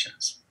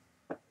populations.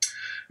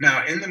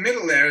 Now, in the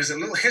middle there is a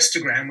little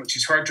histogram, which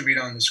is hard to read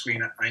on the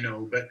screen, I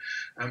know, but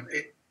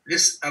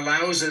this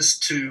allows us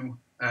to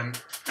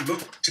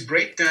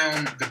break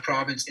down the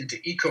province into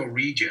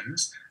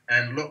ecoregions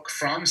and look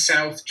from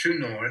south to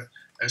north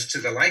as to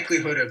the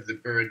likelihood of the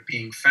bird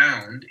being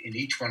found in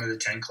each one of the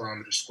 10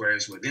 kilometer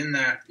squares within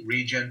that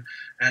region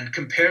and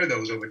compare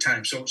those over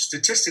time. So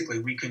statistically,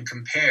 we can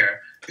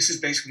compare. This is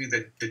basically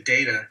the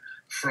data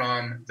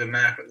from the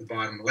map at the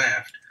bottom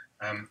left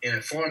in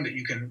a form that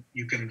you can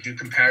do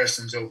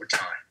comparisons over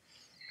time.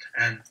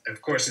 And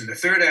of course, in the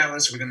third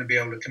atlas, we're going to be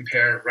able to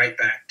compare right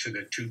back to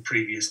the 2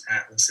 previous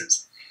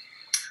atlases.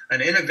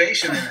 An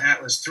innovation in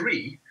Atlas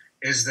 3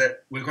 is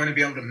that we're going to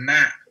be able to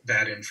map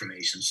that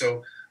information.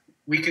 So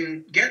we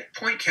can get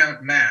point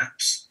count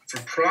maps for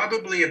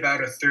probably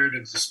about a third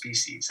of the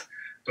species,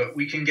 but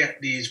we can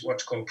get these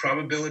what's called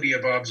probability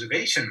of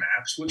observation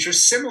maps, which are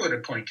similar to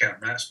point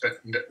count maps, but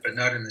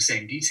not in the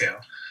same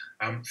detail,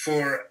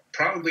 for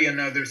probably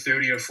another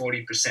 30 or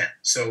 40%.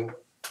 So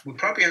we'll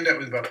probably end up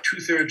with about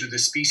 2/3 of the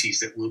species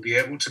that we'll be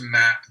able to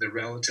map the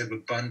relative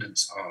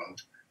abundance of,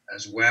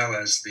 as well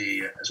as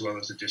the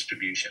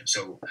distribution.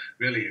 So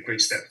really a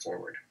great step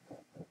forward.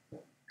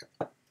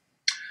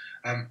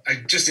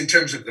 Just in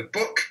terms of the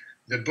book,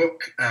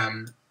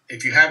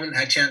 if you haven't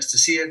had a chance to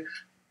see it,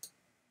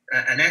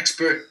 an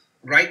expert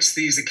writes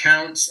these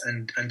accounts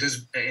and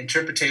does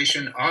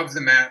interpretation of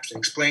the maps,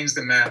 explains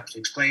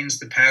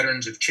the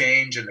patterns of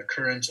change and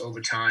occurrence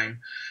over time,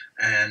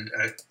 and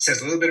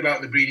says a little bit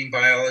about the breeding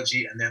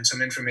biology and then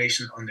some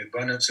information on the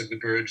abundance of the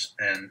birds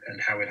and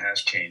how it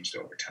has changed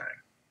over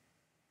time.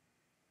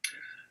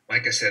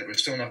 Like I said, we're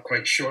still not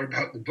quite sure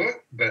about the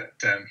book, but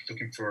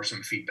looking for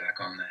some feedback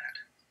on that.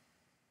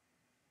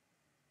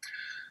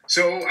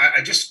 So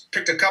I just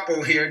picked a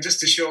couple here just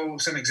to show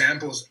some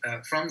examples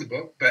from the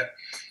book, but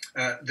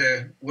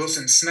the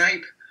Wilson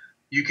snipe,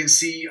 you can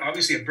see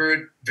obviously a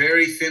bird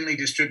very thinly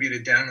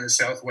distributed down in the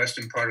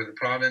southwestern part of the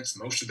province.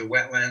 Most of the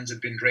wetlands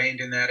have been drained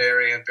in that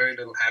area, very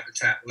little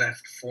habitat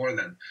left for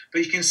them.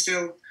 But you can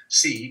still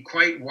see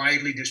quite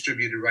widely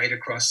distributed right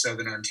across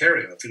southern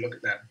Ontario if you look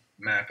at that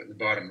map at the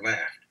bottom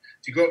left.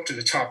 If you go up to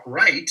the top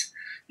right,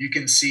 you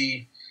can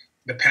see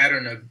the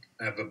pattern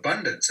of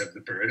abundance of the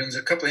bird. And there's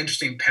a couple of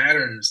interesting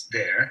patterns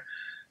there.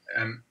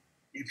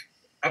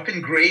 Up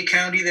in Grey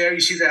County there, you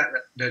see that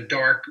the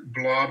dark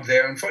blob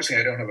there.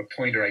 Unfortunately, I don't have a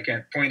pointer. I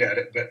can't point at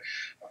it. But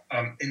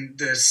in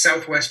the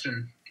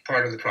southwestern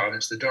part of the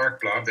province, the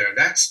dark blob there,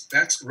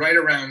 that's right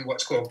around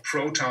what's called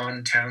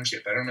Proton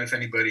Township. I don't know if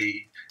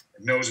anybody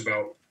knows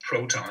about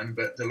Proton,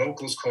 but the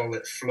locals call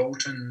it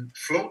Floatin'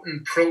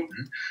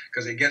 Proton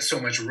because it gets so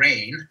much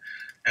rain.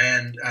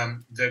 And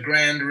the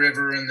Grand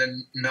River and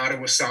the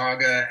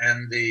Nottawasaga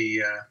and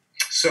the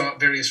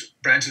various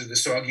branches of the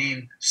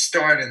Saugeen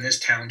start in this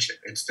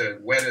township. It's the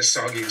wettest,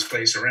 soggiest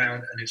place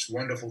around, and it's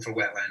wonderful for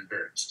wetland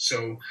birds.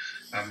 So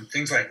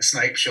things like the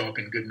snipe show up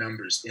in good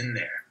numbers in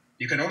there.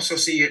 You can also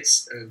see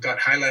it's got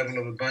high level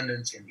of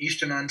abundance in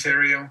eastern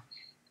Ontario.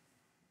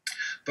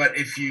 But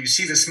if you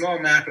see the small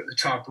map at the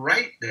top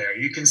right there,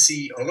 you can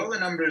see, although the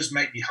numbers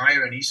might be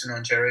higher in eastern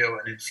Ontario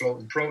and in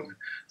Floatin' Proton,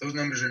 those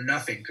numbers are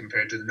nothing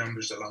compared to the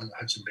numbers along the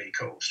Hudson Bay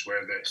coast,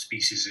 where the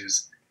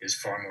species is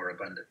far more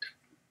abundant.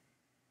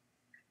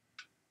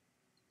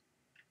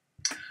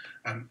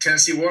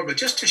 Tennessee warbler,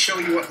 just to show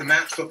you what the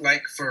maps look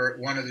like for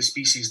one of the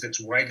species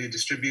that's widely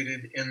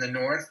distributed in the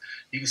north,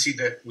 you can see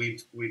that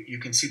you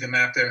can see the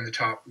map there in the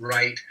top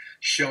right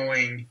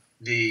showing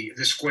the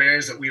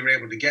squares that we were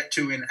able to get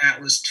to in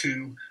Atlas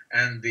 2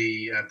 and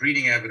the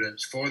breeding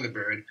evidence for the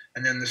bird.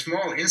 And then the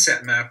small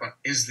inset map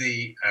is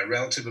the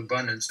relative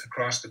abundance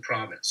across the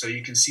province. So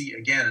you can see,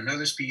 again,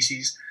 another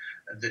species,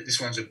 this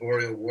one's a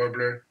boreal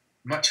warbler,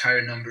 much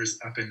higher numbers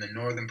up in the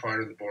northern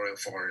part of the boreal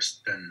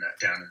forest than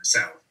down in the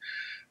south.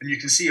 And you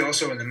can see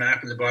also in the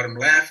map in the bottom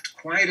left,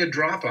 quite a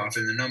drop-off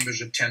in the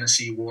numbers of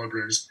Tennessee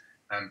warblers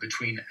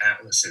between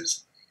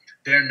atlases.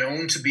 They're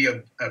known to be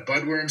a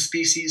budworm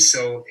species,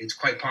 so it's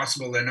quite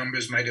possible their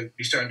numbers might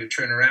be starting to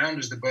turn around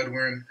as the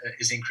budworm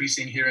is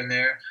increasing here and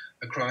there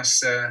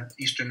across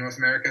eastern North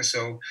America.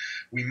 So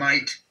we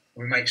might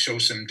show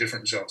some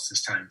different results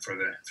this time for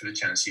the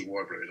Tennessee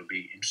warbler. It'll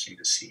be interesting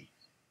to see.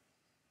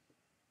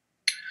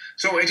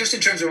 So just in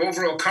terms of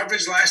overall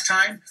coverage last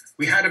time,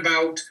 we had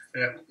about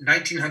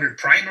 1,900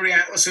 primary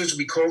atlases,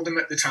 we called them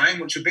at the time,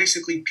 which are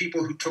basically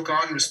people who took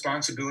on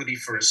responsibility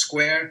for a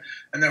square.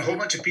 And there are a whole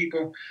bunch of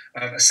people,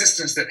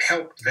 assistants that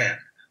helped them.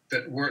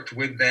 that worked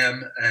with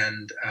them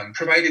and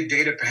provided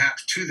data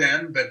perhaps to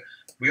them, but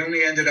we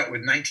only ended up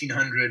with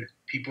 1,900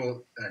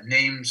 people,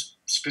 names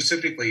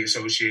specifically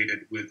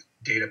associated with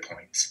data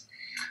points.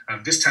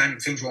 This time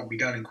things won't be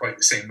done in quite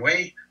the same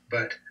way,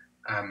 but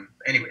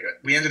anyway,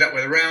 we ended up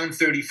with around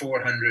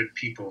 3,400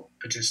 people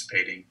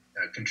participating,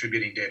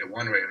 contributing data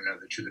one way or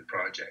another to the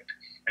project.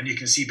 And you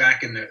can see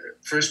back in the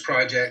first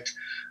project,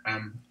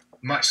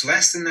 much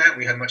less than that.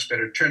 We had much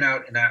better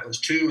turnout in Atlas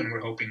 2, and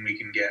we're hoping we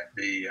can get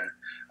the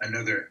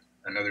another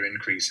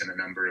increase in the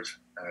number of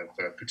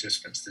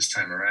participants this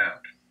time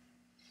around.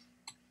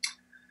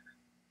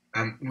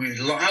 We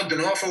logged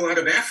an awful lot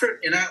of effort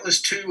in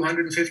Atlas 2,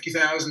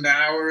 150,000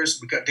 hours.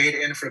 We got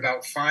data in for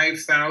about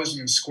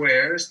 5,000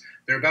 squares.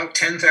 There are about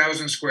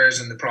 10,000 squares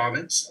in the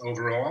province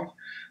overall.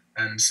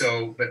 And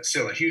so, but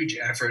still a huge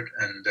effort,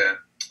 and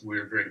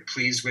we're very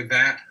pleased with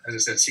that. As I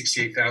said,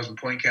 68,000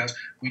 point counts.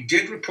 We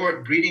did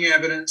report breeding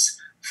evidence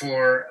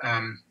for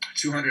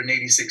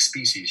 286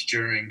 species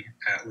during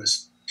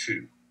Atlas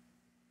 2.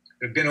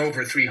 There have been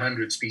over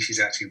 300 species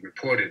actually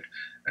reported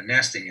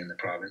nesting in the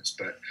province,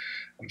 but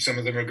some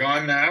of them are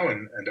gone now,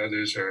 and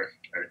others are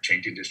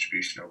changing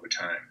distribution over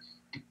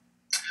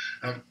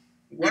time.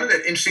 One of the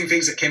interesting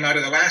things that came out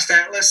of the last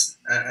atlas,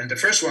 and the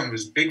first one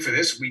was big for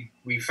this,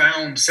 we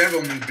found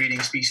several new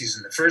breeding species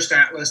in the first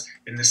atlas.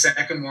 In the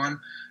second one,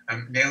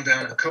 nailed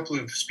down a couple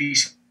of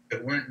species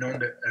that weren't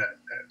known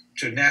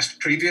to nest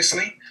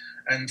previously,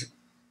 and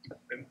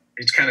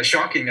it's kind of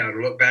shocking now to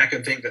look back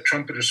and think that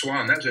trumpeter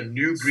swan, that was a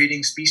new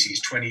breeding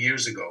species 20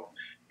 years ago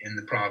in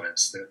the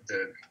province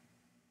that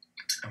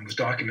was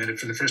documented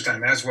for the first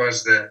time, as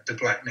was the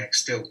black-necked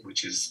stilt,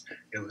 which is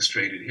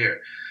illustrated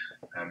here.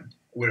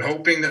 We're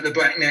hoping that the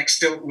black-necked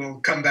stilt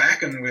will come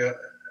back, and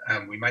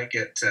we might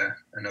get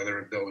another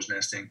of those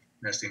nesting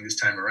this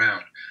time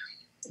around.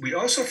 We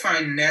also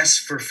find nests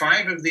for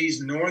 5 of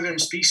these northern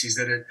species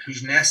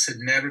whose nests had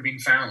never been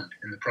found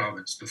in the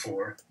province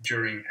before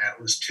during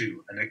Atlas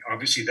 2. And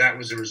obviously that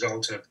was a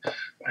result of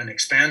an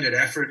expanded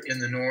effort in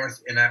the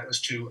north in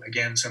Atlas 2.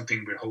 Again,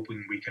 something we're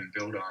hoping we can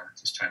build on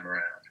this time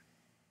around.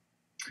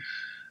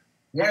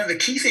 One of the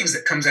key things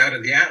that comes out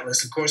of the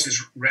atlas, of course,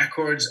 is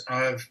records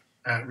of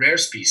rare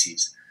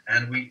species.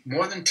 And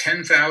more than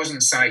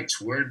 10,000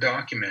 sites were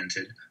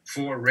documented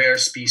for rare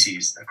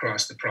species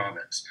across the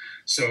province.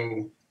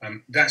 So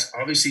that's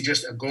obviously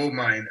just a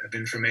goldmine of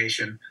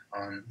information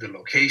on the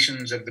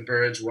locations of the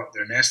birds, what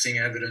their nesting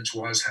evidence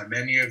was, how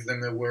many of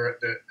them there were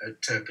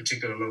at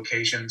particular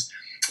locations.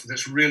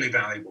 That's really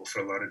valuable for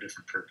a lot of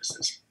different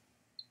purposes.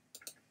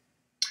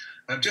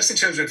 Just in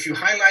terms of a few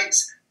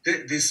highlights,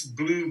 this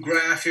blue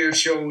graph here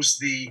shows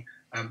the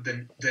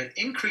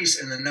increase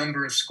in the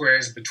number of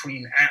squares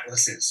between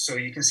atlases. So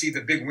you can see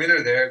the big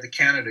winner there, the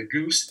Canada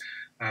goose,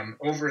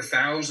 over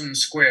 1,000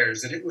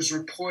 squares that it was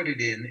reported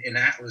in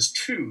Atlas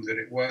 2 that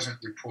it wasn't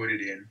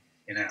reported in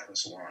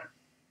Atlas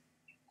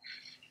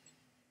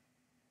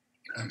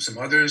 1. Some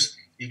others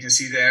you can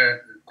see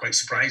there, quite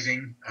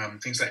surprising,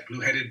 things like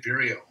blue-headed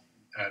vireo,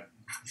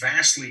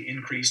 vastly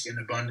increased in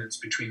abundance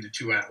between the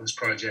 2 Atlas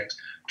projects,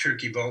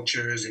 turkey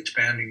vultures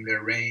expanding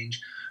their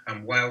range,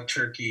 wild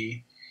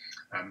turkey,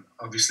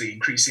 obviously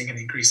increasing,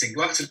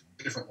 lots of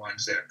different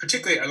ones there,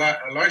 particularly a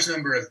large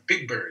number of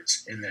big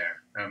birds in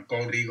there,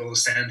 bald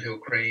eagles, sandhill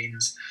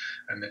cranes,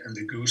 and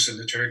the goose and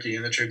the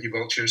turkey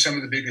vulture, some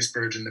of the biggest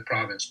birds in the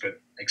province,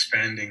 but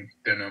expanding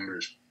their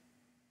numbers.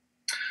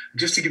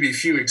 Just to give you a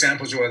few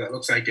examples of what that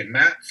looks like in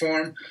map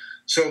form,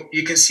 so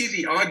you can see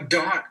the odd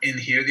dot in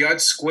here, the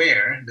odd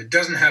square that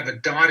doesn't have a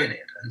dot in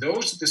it, and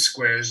those are the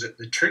squares that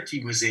the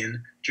turkey was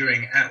in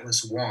during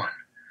Atlas 1.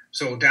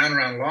 So down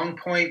around Long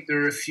Point,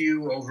 there are a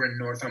few. Over in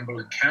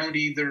Northumberland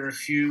County, there are a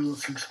few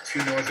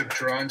north of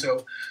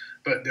Toronto.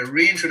 But the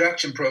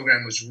reintroduction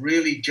program was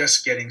really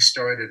just getting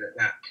started at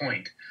that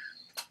point.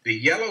 The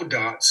yellow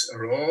dots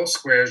are all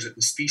squares that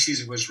the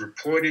species was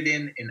reported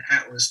in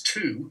Atlas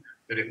 2,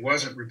 but it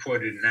wasn't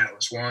reported in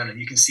Atlas 1. And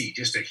you can see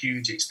just a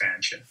huge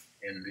expansion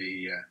in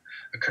the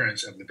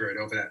occurrence of the bird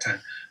over that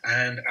time.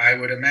 And I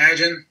would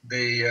imagine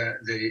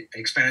the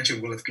expansion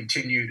will have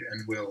continued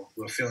and will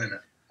fill in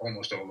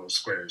almost all those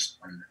squares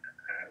on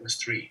Atlas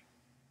 3.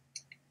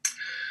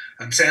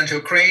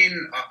 Sandhill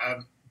crane,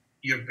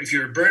 if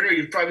you're a birder,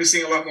 you're probably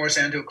seeing a lot more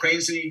sandhill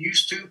cranes than you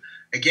used to.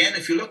 Again,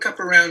 if you look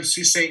up around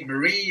Sault Ste.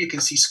 Marie, you can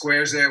see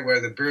squares there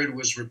where the bird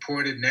was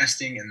reported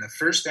nesting in the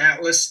first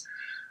atlas,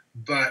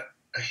 but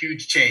a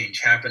huge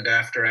change happened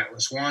after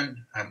Atlas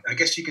 1. I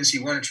guess you can see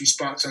 1 or 2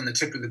 spots on the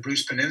tip of the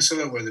Bruce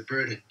Peninsula where the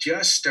bird had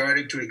just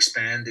started to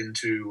expand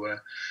into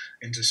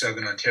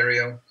southern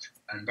Ontario.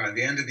 And by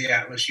the end of the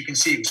atlas, you can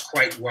see it was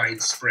quite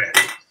widespread.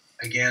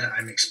 Again,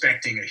 I'm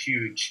expecting a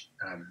huge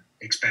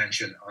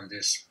expansion on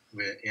this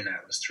in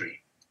Atlas 3.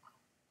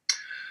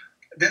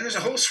 Then there's a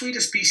whole suite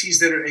of species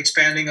that are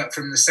expanding up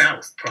from the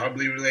south,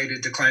 probably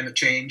related to climate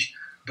change.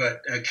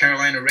 But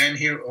Carolina wren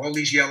here, all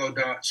these yellow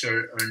dots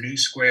are new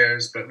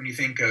squares. But when you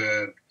think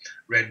of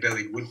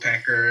red-bellied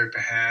woodpecker,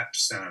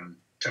 perhaps,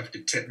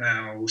 tufted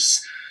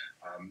titmouse,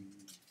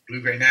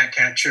 blue-gray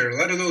gnatcatcher, a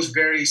lot of those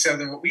very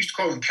southern, what we used to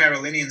call them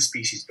Carolinian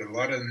species, but a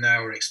lot of them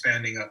now are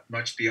expanding up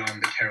much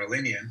beyond the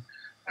Carolinian.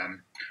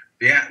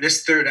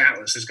 This third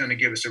atlas is going to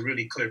give us a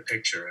really clear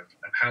picture of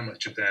how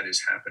much of that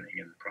is happening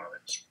in the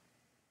province.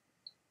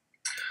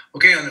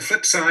 Okay, on the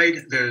flip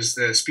side, there's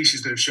the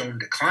species that have shown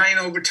decline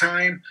over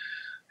time.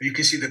 You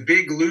can see the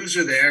big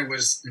loser there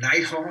was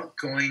nighthawk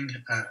going,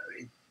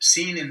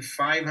 seen in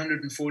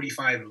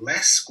 545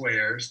 less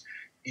squares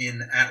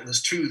in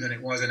Atlas 2 than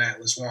it was in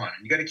Atlas 1.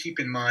 And you got to keep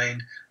in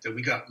mind that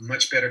we got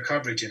much better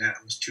coverage in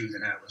Atlas 2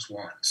 than Atlas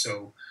 1.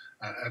 So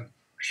a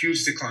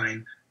huge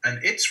decline. And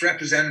it's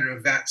representative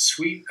of that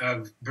suite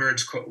of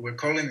birds we're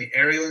calling the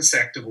aerial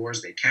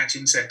insectivores. They catch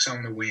insects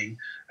on the wing,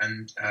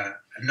 and a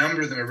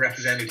number of them are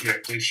represented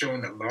here. They've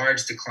shown a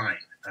large decline.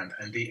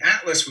 And the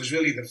atlas was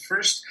really the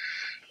first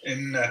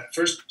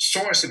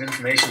source of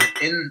information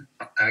in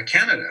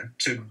Canada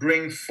to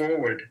bring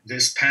forward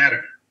this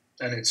pattern.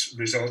 And it's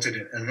resulted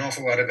in an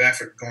awful lot of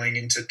effort going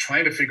into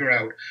trying to figure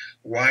out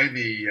why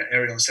the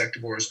aerial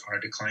insectivores are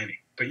declining.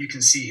 But you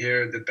can see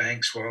here the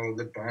bank swallow,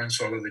 the barn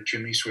swallow, the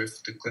chimney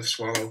swift, the cliff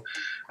swallow,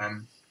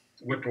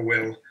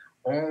 whippoorwill,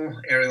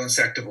 all aerial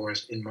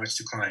insectivores in much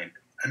decline.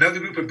 Another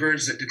group of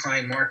birds that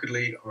decline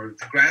markedly are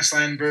the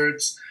grassland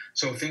birds.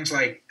 So things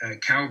like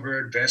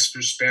cowbird,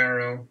 vesper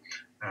sparrow,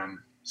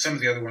 some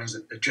of the other ones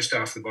that are just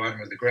off the bottom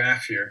of the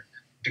graph here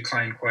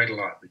decline quite a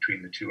lot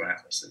between the two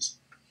atlases.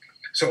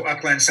 So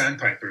upland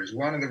sandpiper is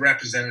one of the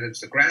representatives.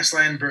 The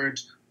grassland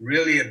birds,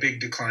 really a big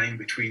decline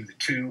between the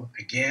two.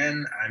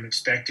 Again, I'm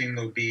expecting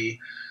there'll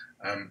be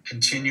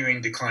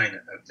continuing decline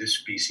of this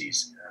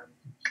species.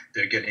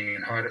 They're getting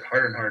harder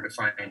and harder to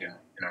find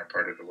in our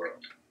part of the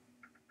world.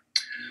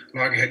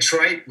 Loggerhead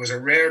shrike was a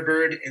rare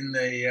bird in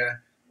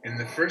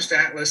the first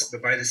atlas,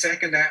 but by the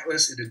second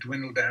atlas, it had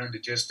dwindled down to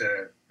just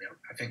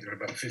I think there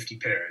were about 50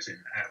 pairs in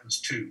Atlas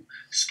 2,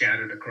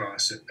 scattered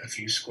across a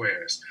few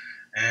squares.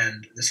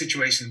 And the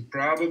situation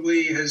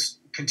probably has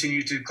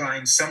continued to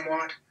decline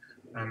somewhat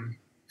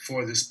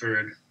for this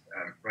bird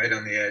right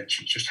on the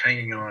edge, just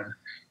hanging on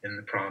in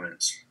the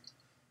province.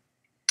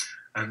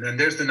 And then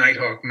there's the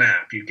nighthawk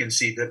map. You can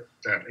see that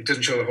it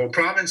doesn't show the whole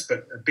province,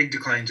 but big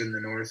declines in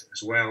the north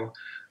as well.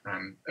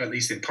 At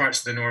least in parts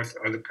of the north,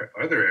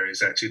 other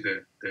areas, actually,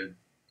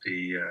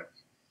 the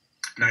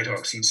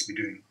nighthawk seems to be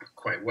doing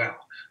quite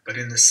well. But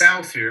in the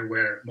south here,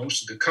 where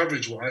most of the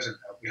coverage was, and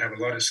we have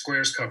a lot of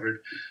squares covered,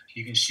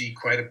 you can see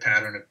quite a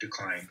pattern of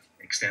decline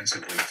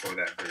extensively for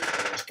that bird,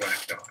 those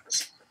black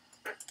dots.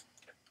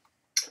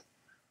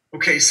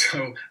 Okay,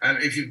 so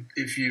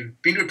if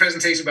you've been to a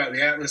presentation about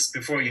the atlas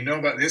before, you know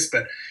about this,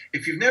 but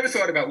if you've never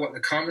thought about what the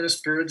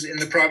commonest birds in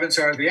the province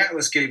are, the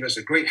atlas gave us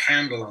a great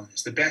handle on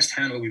this, the best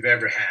handle we've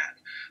ever had,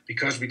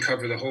 because we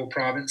cover the whole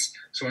province.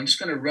 So I'm just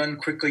going to run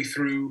quickly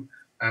through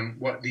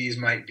what these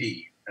might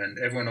be. And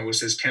everyone always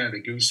says Canada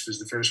goose was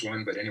the first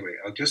one, but anyway,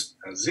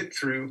 I'll zip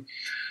through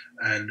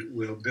and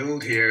we'll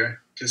build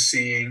here to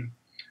seeing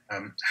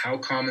how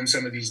common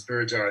some of these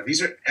birds are.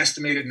 These are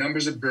estimated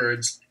numbers of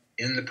birds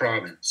in the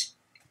province.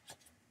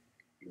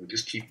 We'll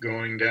just keep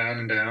going down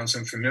and down.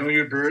 Some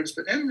familiar birds,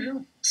 but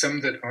then some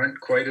that aren't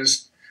quite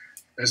as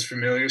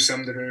familiar.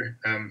 Some that are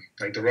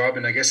like the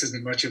robin, I guess,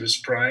 isn't much of a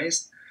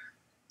surprise.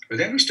 But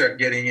then we start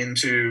getting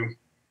into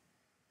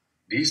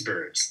these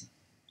birds,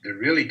 the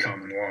really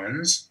common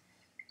ones,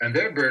 and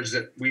they're birds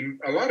that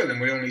a lot of them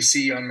we only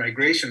see on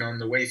migration on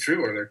the way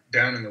through, or they're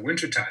down in the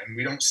wintertime.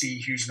 We don't see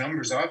huge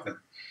numbers of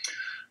them,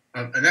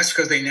 and that's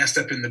because they nest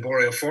up in the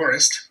boreal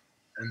forest.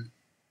 And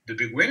the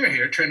big winner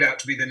here turned out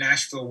to be the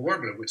Nashville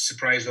warbler, which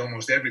surprised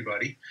almost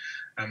everybody.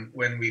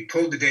 When we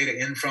pulled the data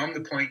in from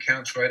the point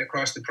counts right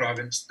across the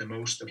province, the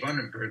most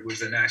abundant bird was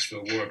the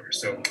Nashville warbler.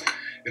 So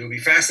it'll be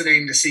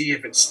fascinating to see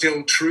if it's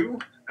still true.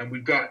 And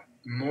we've got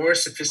more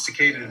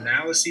sophisticated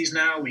analyses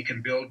now. We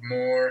can build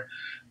more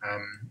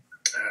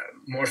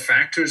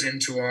factors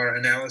into our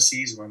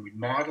analyses when we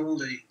model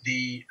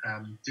the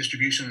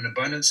distribution and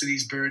abundance of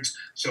these birds.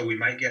 So we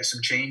might get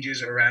some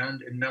changes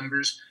around in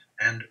numbers.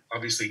 And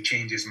obviously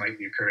changes might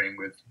be occurring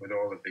with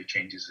all of the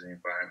changes in the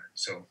environment.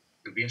 So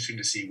it'll be interesting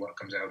to see what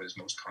comes out as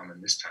most common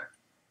this time.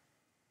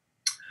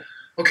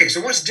 Okay, so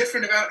what's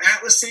different about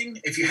atlasing?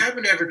 If you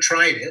haven't ever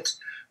tried it,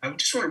 I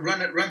just want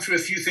to run through a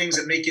few things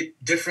that make it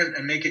different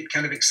and make it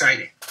kind of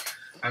exciting.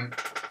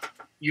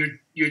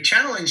 You're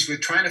challenged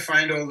with trying to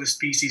find all the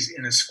species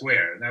in a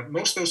square. Now,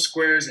 most of those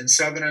squares in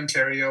southern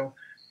Ontario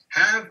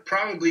have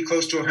probably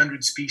close to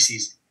 100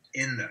 species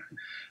in them.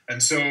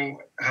 And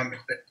so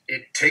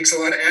it takes a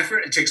lot of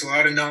effort, it takes a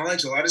lot of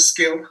knowledge, a lot of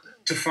skill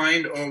to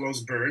find all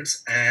those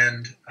birds.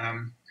 And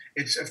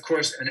it's, of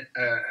course,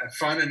 a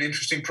fun and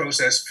interesting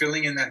process,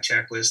 filling in that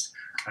checklist,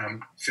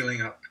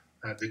 filling up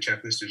the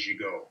checklist as you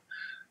go.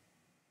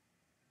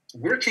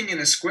 Working in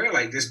a square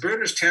like this,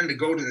 birders tend to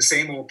go to the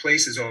same old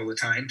places all the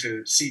time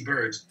to see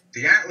birds.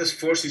 The atlas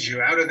forces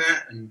you out of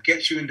that and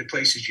gets you into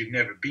places you've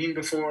never been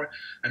before.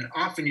 And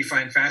often you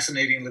find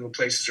fascinating little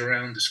places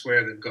around the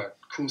square that have got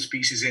cool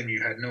species in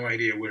you had no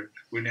idea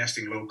we're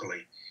nesting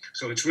locally.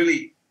 So it's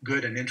really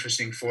good and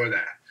interesting for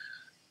that.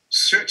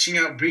 searching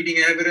out breeding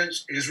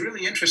evidence is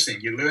really interesting.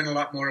 You learn a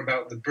lot more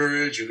about the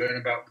birds, you learn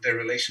about their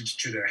relations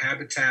to their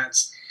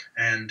habitats,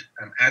 and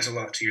adds a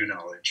lot to your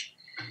knowledge.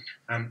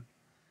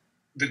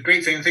 The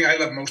great thing, the thing I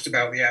love most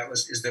about the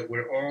Atlas is that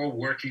we're all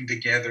working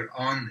together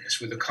on this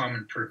with a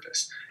common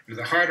purpose.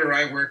 The harder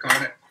I work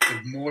on it, the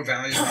more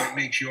valuable it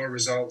makes your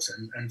results,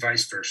 and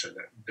vice versa.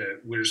 That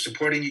we're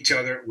supporting each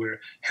other,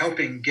 we're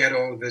helping get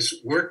all of this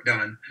work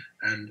done,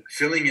 and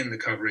filling in the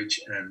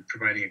coverage and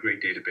providing a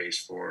great database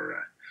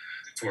for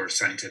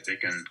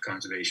scientific and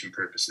conservation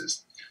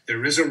purposes.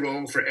 There is a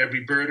role for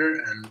every birder,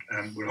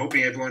 and we're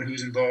hoping everyone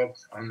who's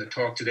involved on the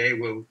talk today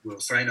will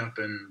sign up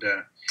and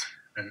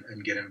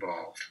get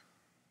involved.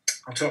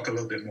 I'll talk a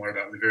little bit more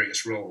about the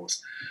various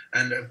roles.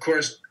 And of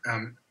course,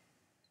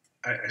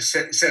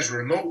 it says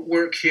remote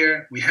work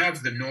here. We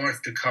have the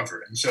north to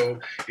cover. And so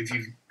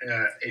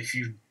if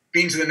you've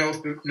been to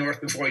the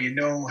north before, you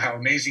know how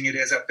amazing it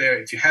is up there.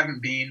 If you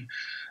haven't been,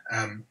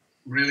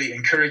 really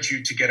encourage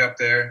you to get up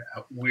there.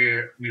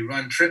 We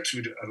run trips.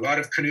 We do a lot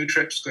of canoe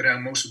trips, go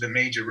down most of the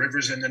major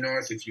rivers in the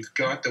north. If you've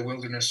got the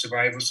wilderness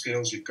survival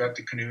skills, you've got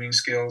the canoeing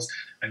skills,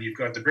 and you've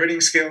got the birding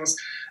skills,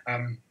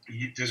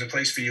 there's a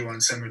place for you on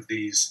some of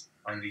these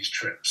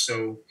trips.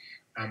 So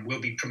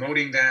we'll be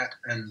promoting that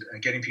and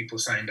getting people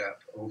signed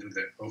up over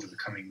the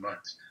coming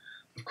months.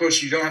 Of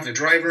course, you don't have to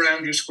drive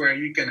around your square.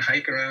 You can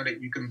hike around it.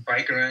 You can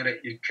bike around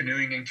it. You're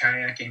canoeing and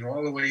kayaking,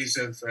 all the ways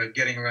of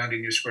getting around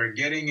in your square,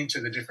 getting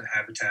into the different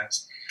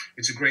habitats.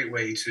 It's a great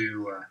way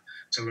to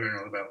learn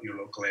all about your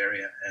local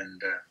area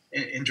and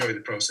enjoy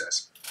the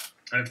process.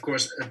 And of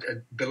course,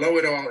 below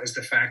it all is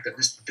the fact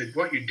that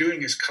what you're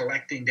doing is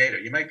collecting data.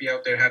 You might be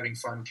out there having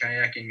fun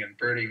kayaking and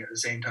birding at the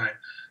same time,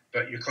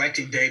 but you're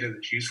collecting data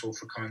that's useful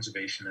for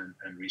conservation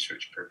and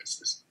research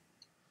purposes.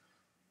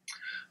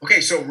 Okay,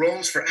 so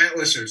roles for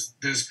atlasers.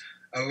 There's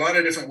a lot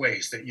of different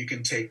ways that you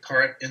can take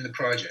part in the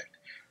project.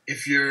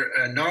 If you're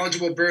a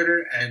knowledgeable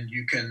birder and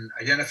you can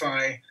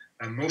identify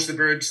most of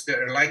the birds that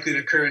are likely to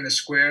occur in a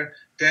square,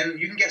 then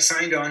you can get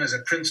signed on as a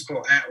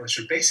principal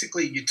atlaser.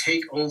 Basically, you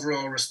take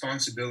overall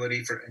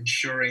responsibility for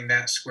ensuring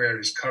that square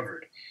is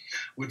covered.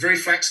 We're very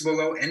flexible,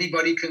 though.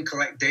 Anybody can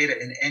collect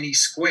data in any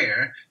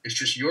square. It's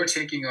just you're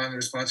taking on the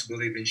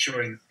responsibility of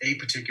ensuring a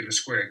particular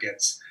square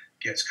gets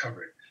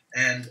covered.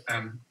 And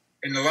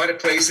in a lot of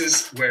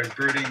places where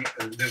birding,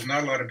 there's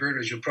not a lot of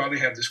birders, you'll probably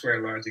have the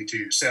square largely to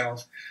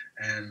yourself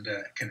and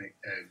can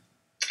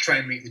try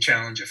and meet the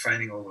challenge of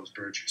finding all those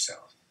birds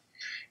yourself.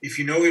 If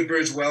you know your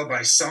birds well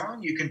by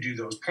song, you can do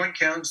those point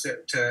counts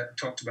that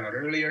talked about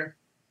earlier.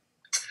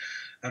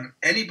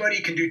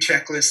 Anybody can do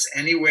checklists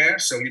anywhere,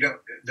 so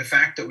the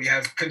fact that we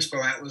have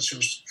principal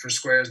atlas for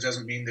squares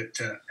doesn't mean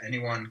that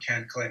anyone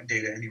can't collect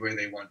data anywhere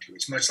they want to.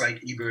 It's much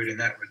like eBird in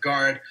that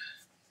regard.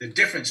 The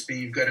difference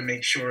being you've got to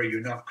make sure you're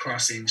not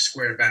crossing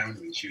square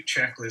boundaries. Your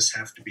checklists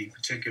have to be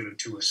particular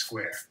to a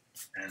square,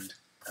 and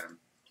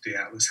the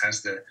atlas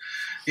has the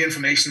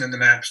information and the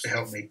maps to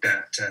help make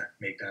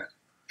that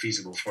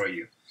feasible for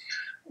you.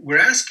 We're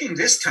asking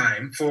this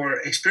time for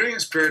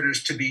experienced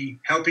birders to be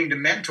helping to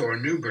mentor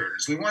new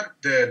birders. We want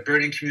the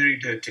birding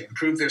community to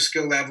improve their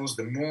skill levels.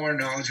 The more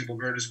knowledgeable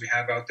birders we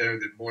have out there,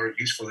 the more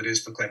useful it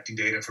is for collecting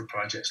data for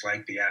projects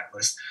like the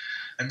Atlas.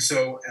 And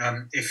so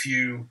if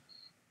you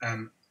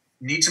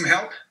need some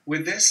help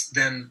with this,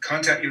 then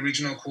contact your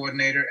regional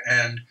coordinator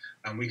and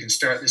we can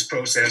start this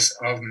process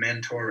of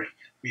mentoring.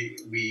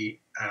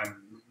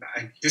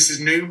 This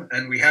is new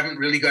and we haven't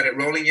really got it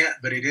rolling yet,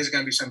 but it is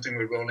going to be something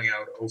we're rolling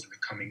out over the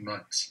coming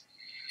months.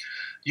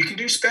 You can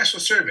do special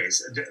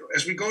surveys.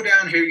 As we go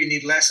down here, you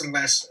need less and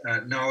less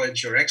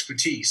knowledge or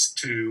expertise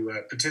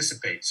to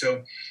participate.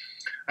 So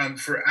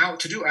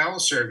to do owl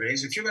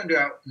surveys, if you're going to go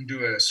out and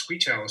do a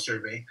screech owl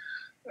survey,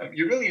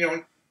 you really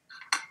don't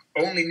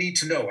only need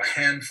to know a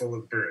handful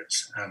of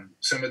birds,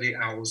 some of the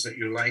owls that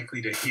you're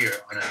likely to hear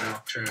on a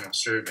nocturnal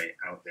survey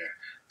out there.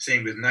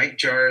 Same with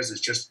nightjars, it's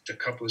just a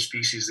couple of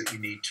species that you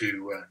need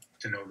to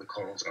know the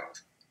calls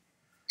of.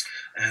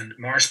 And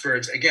marsh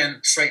birds, again,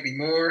 slightly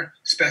more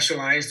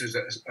specialized.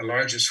 There's a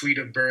larger suite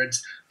of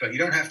birds, but you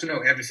don't have to know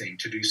everything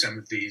to do some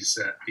of these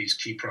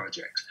key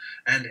projects.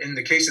 And in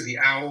the case of the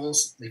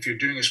owls, if you're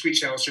doing a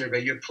screech owl survey,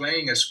 you're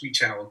playing a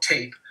screech owl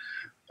tape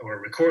or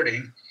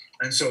recording,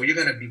 and so you're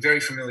going to be very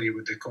familiar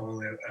with the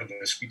call of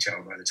a screech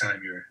owl by the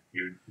time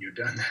you're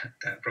done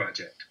that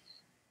project.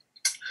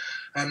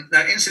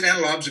 Now,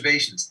 incidental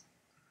observations.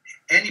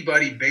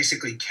 Anybody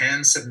basically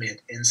can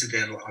submit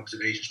incidental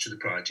observations to the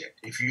project.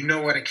 If you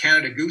know what a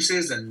Canada goose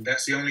is, and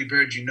that's the only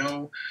bird you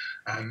know,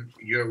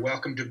 you're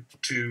welcome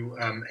to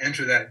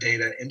enter that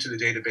data into the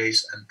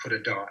database and put a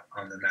dot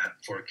on the map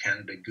for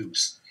Canada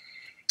goose.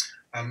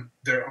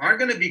 There are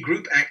going to be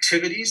group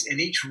activities in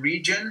each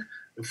region.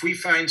 If we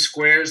find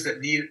squares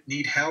that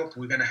need help,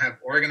 we're going to have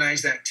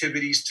organized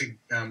activities.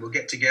 We'll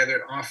get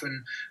together.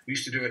 Often we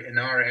used to do it in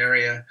our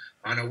area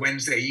on a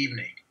Wednesday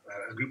evening.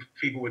 A group of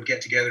people would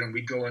get together and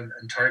we'd go and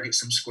target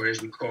some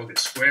squares. We called it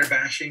square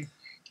bashing.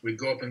 we'd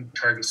go up and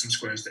target some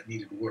squares that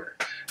needed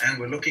work. And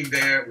we're looking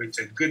there, it's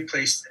a good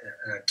place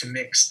to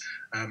mix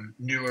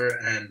newer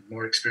and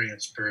more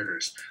experienced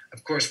birders.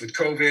 Of course, with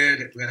COVID,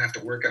 we're going to have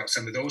to work out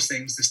some of those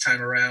things this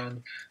time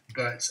around,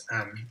 but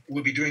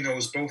we'll be doing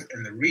those both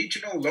in the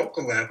regional,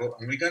 local level,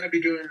 and we're going to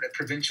be doing it at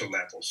provincial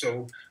level.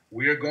 So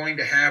we're going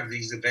to have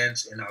these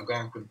events in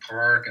Algonquin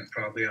Park and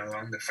probably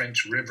along the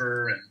French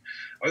River and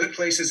other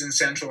places in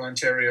central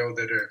Ontario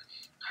that are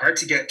hard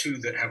to get to,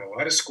 that have a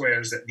lot of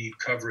squares that need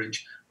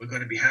coverage. We're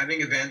going to be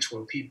having events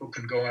where people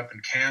can go up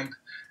and camp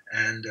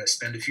and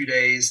spend a few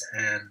days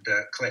and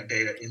collect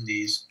data in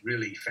these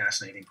really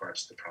fascinating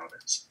parts of the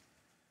province.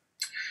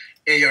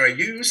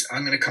 ARUs,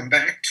 I'm going to come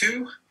back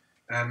to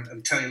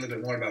and tell you a little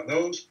bit more about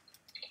those.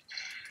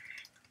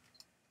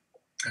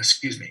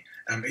 Excuse me.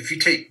 If you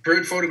take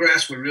bird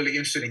photographs, we're really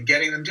interested in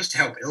getting them just to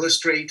help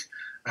illustrate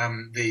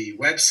the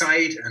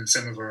website and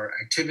some of our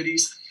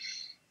activities.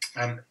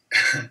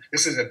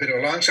 This is a bit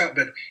of a long shot,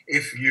 but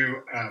if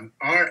you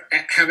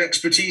have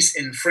expertise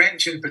in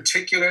French in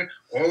particular,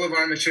 all of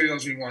our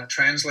materials we want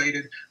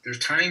translated. There's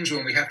times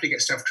when we have to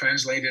get stuff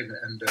translated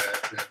and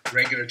the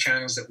regular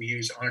channels that we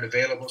use aren't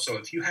available. So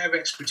if you have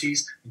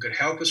expertise and could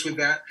help us with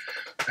that,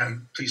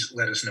 please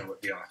let us know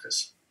at the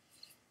office.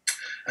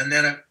 And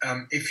then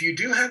if you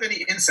do have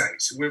any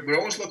insights, we're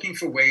always looking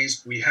for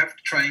ways. We have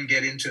to try and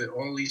get into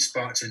all these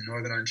spots in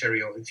Northern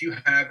Ontario. If you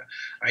have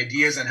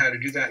ideas on how to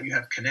do that, you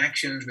have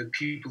connections with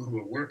people who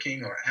are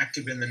working or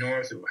active in the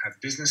North, who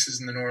have businesses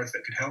in the North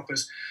that could help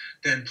us,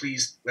 then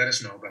please let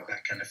us know about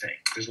that kind of thing.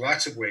 There's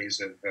lots of ways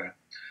of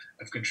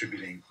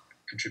contributing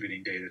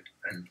data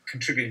and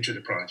contributing to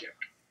the project.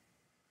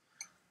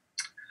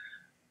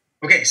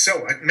 Okay,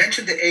 so I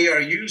mentioned the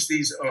ARUs,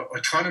 these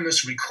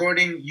autonomous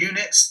recording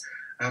units.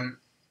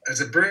 As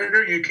a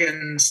birder, you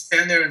can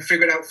stand there and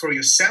figure it out for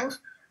yourself,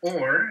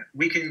 or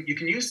you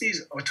can use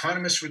these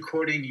autonomous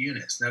recording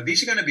units. Now,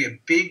 these are going to be a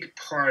big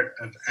part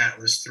of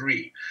Atlas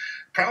 3.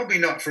 Probably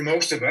not for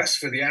most of us,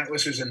 for the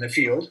atlasers in the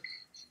field,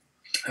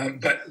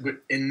 but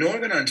in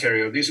Northern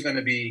Ontario, these are going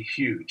to be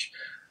huge.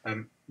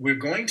 We're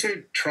going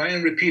to try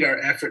and repeat our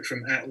effort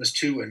from Atlas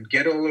 2 and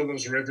get all of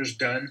those rivers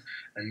done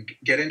and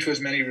get into as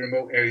many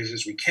remote areas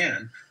as we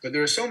can. But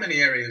there are so many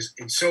areas,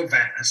 it's so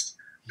vast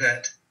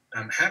that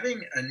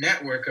having a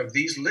network of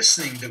these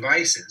listening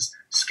devices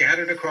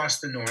scattered across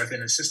the North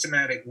in a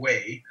systematic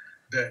way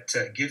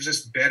that gives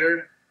us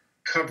better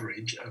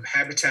coverage of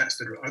habitats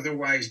that are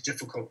otherwise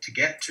difficult to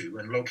get to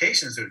and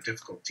locations that are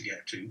difficult to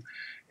get to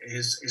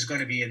is going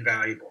to be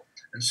invaluable.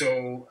 And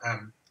so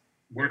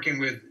working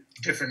with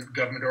different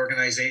government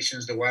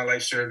organizations, the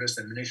Wildlife Service,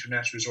 the Ministry of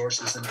Natural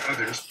Resources, and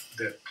others,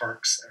 the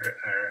parks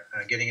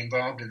are getting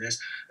involved in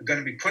this, are going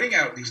to be putting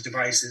out these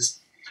devices,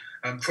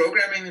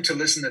 programming them to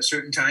listen at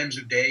certain times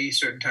of day,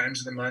 certain times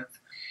of the month,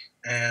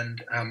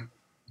 and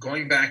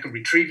going back and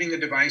retrieving the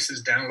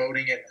devices,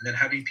 downloading it, and then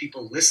having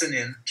people listen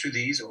in to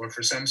these, or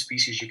for some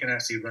species, you can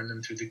actually run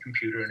them through the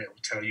computer and it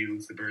will tell you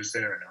if the bird's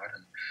there or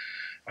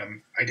not,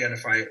 and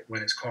identify it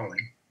when it's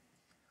calling.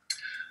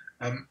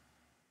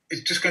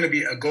 It's just going to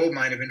be a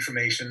goldmine of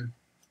information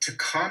to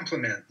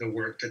complement the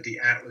work that the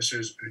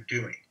atlasers are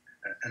doing.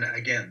 And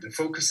again, the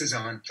focus is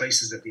on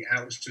places that the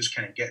atlasers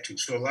can't get to.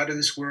 So a lot of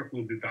this work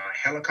will be by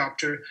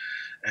helicopter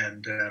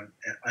and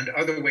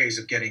other ways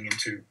of getting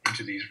into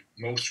these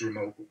most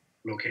remote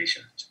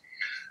locations.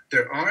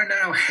 There are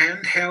now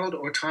handheld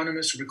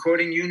autonomous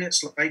recording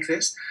units like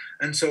this.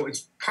 And so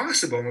it's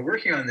possible, and we're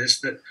working on this,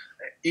 that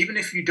even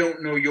if you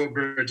don't know your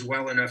birds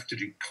well enough to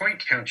do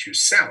point counts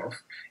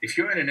yourself, if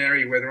you're in an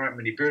area where there aren't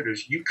many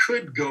birders, you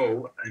could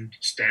go and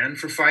stand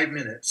for 5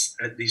 minutes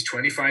at these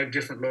 25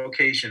 different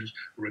locations,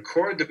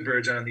 record the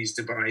birds on these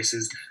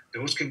devices.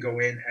 Those can go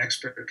in,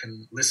 expert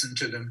can listen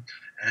to them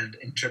and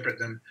interpret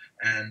them,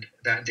 and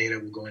that data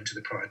will go into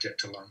the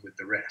project along with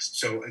the rest.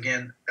 So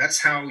again,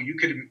 that's how you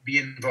could be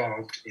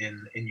involved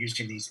in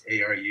using these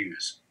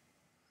ARUs.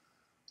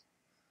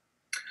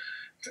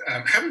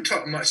 Haven't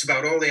talked much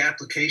about all the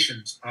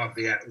applications of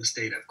the Atlas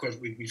data. Of course,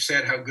 we've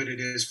said how good it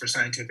is for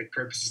scientific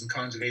purposes and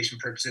conservation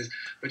purposes,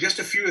 but just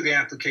a few of the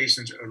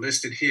applications are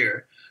listed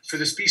here. For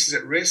the species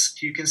at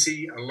risk, you can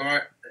see a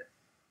lot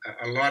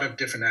of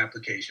different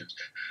applications.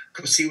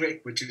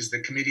 COSIWIC, which is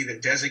the committee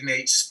that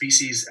designates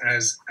species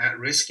as at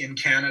risk in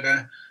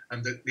Canada,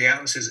 the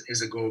Atlas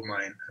is a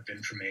goldmine of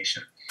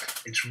information.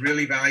 It's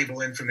really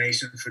valuable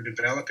information for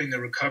developing the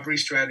recovery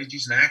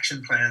strategies and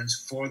action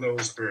plans for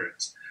those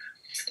birds.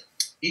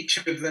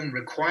 Each of them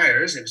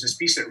requires, if it's a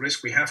species at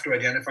risk, we have to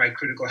identify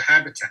critical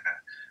habitat.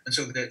 And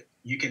so that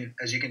you can,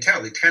 as you can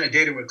tell, the kind of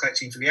data we're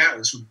collecting for the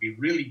Atlas would be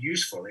really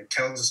useful. It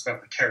tells us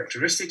about the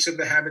characteristics of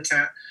the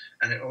habitat,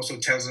 and it also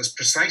tells us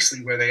precisely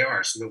where they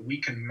are so that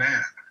we can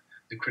map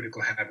the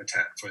critical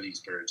habitat for these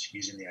birds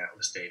using the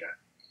Atlas data.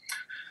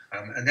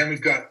 And then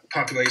we've got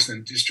population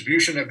and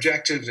distribution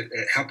objectives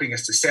helping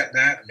us to set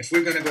that. And if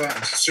we're going to go out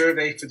and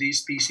survey for these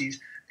species,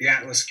 the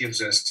Atlas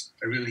gives us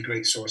a really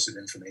great source of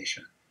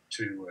information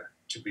to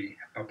be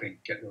helping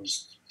get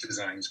those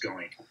designs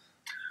going.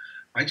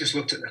 I just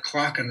looked at the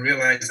clock and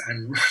realized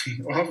I'm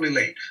running awfully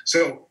late.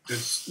 So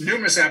there's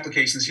numerous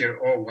applications here,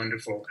 all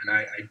wonderful, and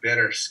I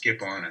better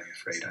skip on, I'm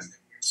afraid. I'm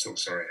so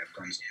sorry I've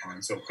gone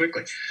on so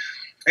quickly.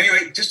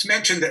 Anyway, just to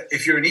mention that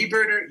if you're an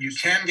eBirder, you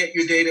can get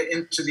your data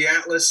into the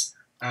Atlas.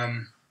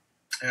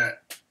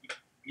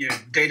 Your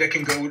data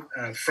can go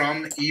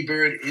from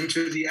eBird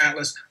into the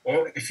Atlas,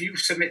 or if you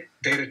submit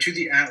data to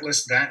the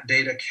Atlas, that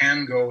data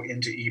can go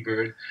into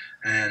eBird,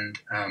 and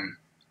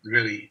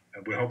really,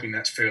 we're hoping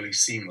that's fairly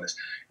seamless.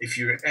 If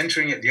you're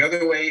entering it the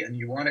other way and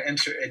you want to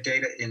enter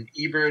data in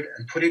eBird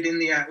and put it in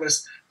the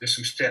Atlas, there's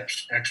some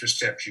extra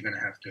steps you're going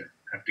to have to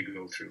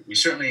go through. We're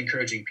certainly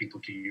encouraging people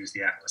to use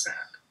the Atlas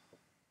app.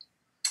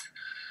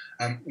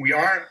 We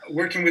are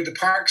working with the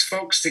parks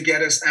folks to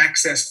get us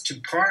access to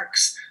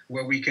parks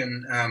where we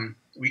can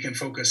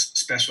focus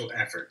special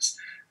efforts.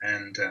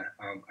 And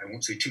I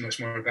won't say too much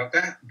more about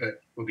that,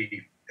 but we'll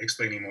be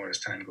explaining more as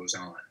time goes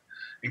on.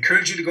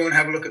 Encourage you to go and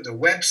have a look at the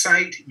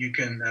website. You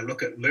can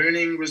look at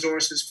learning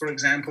resources, for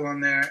example,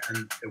 on there.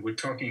 And we're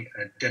talking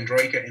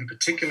Dendroica in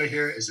particular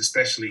here is a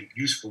especially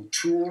useful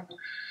tool.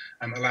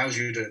 Allows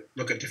you to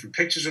look at different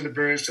pictures of the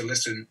birds, to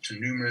listen to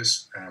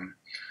numerous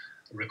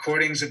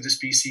recordings of the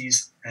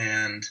species,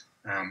 and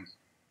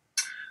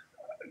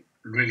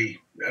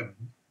really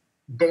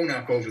bone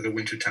up over the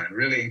winter time.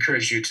 Really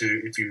encourage you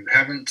to, if you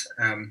haven't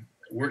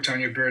worked on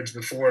your birds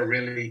before,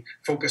 really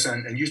focus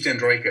on and use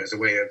Dendroica as a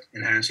way of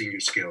enhancing your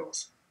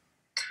skills.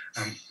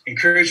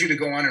 Encourage you to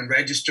go on and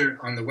register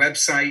on the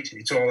website.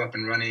 It's all up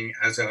and running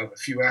as of a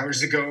few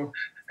hours ago,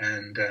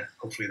 and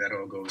hopefully that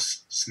all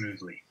goes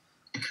smoothly.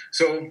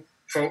 So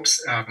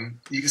folks,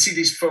 you can see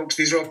these folks,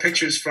 these are all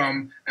pictures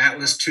from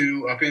Atlas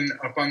 2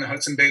 up on the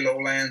Hudson Bay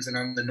lowlands and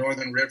on the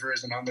northern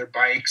rivers and on their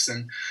bikes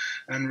and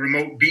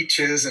remote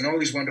beaches and all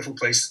these wonderful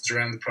places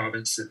around the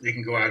province that they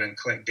can go out and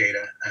collect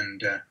data,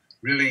 and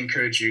really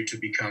encourage you to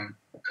become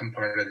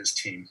part of this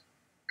team.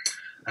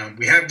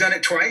 We have done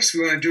it twice.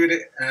 We want to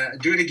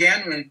do it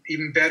again,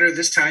 even better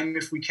this time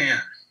if we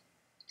can.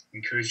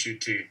 Encourage you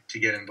to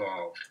get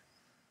involved.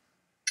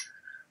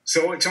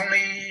 So it's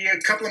only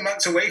a couple of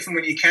months away from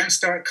when you can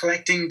start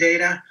collecting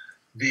data.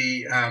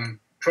 The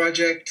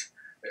project,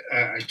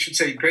 I should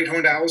say, Great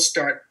Horned Owls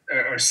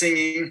are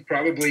singing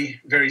probably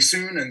very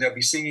soon, and they'll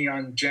be singing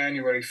on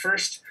January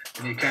 1st,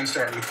 and you can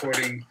start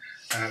recording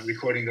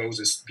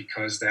those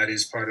because that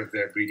is part of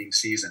their breeding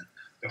season.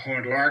 The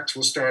horned larks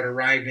will start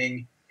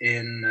arriving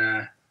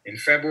in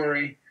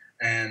February,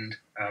 and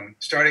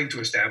starting to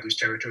establish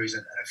territories,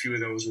 and a few of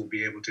those will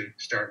be able to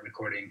start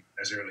recording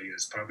as early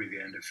as probably the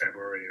end of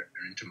February or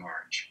into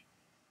March.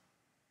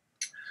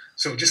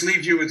 So just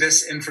leave you with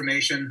this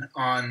information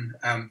on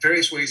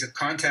various ways of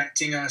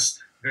contacting us,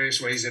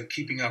 various ways of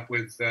keeping up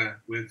with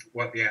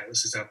what the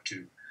Atlas is up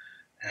to.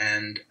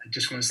 And I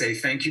just want to say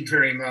thank you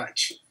very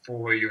much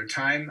for your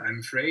time. I'm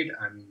afraid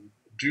I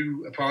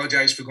do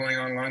apologize for going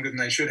on longer than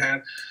I should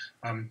have.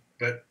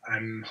 But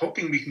I'm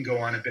hoping we can go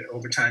on a bit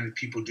over time if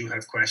people do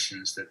have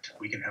questions that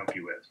we can help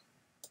you with.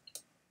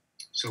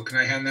 So can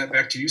I hand that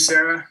back to you,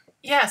 Sarah?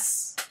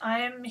 Yes,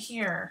 I'm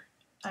here.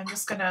 I'm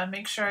just going to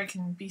make sure I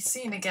can be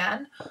seen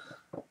again.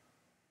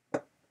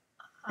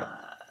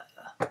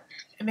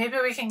 And maybe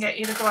we can get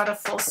you to go out of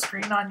full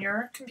screen on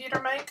your computer,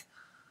 Mike.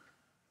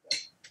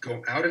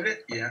 Go out of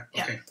it? Yeah.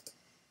 Okay.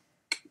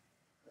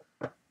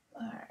 All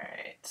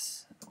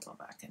right. We'll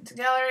go back into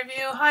gallery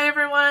view. Hi,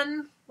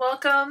 everyone.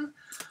 Welcome.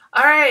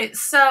 All right,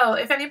 so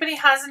if anybody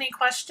has any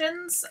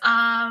questions,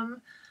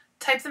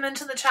 type them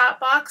into the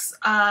chat box.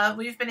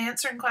 We've been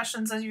answering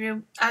questions as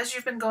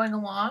you've been going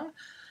along.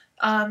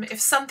 If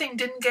something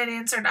didn't get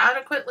answered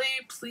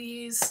adequately,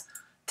 please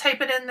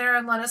type it in there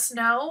and let us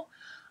know.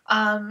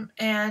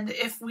 And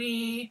if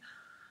we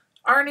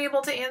aren't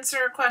able to answer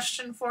a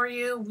question for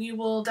you, we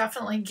will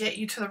definitely get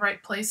you to the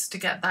right place to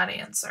get that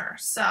answer.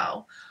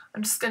 So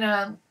I'm just going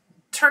to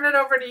turn it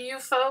over to you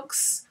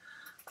folks.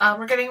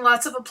 We're getting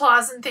lots of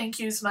applause and thank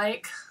yous,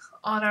 Mike,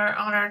 on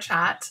our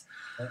chat.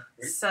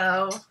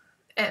 So,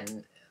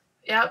 and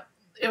yep,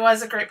 it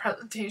was a great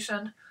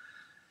presentation.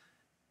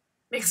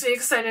 Makes me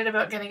excited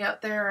about getting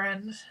out there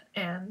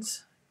and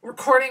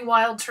recording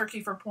wild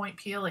turkey for Point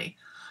Peely.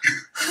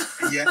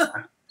 Yeah.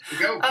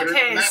 Go.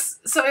 Okay,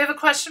 so we have a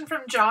question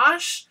from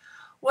Josh.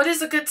 What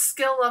is a good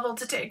skill level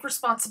to take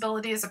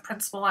responsibility as a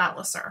principal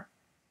atlaser?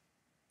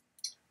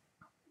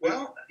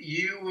 Well,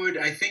 you would,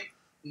 I think,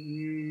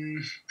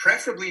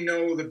 preferably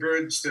know the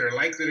birds that are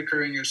likely to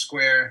occur in your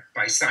square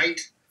by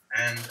sight,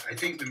 and I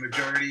think the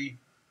majority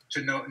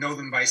to know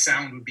them by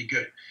sound would be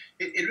good.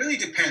 It really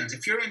depends.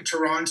 If you're in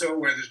Toronto,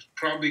 where there's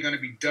probably going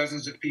to be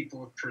dozens of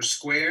people per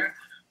square,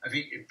 I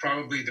think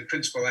probably the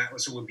principal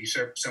atlaser would be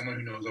someone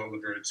who knows all the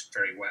birds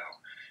very well.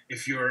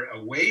 If you're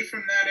away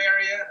from that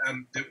area,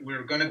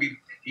 we're going to be,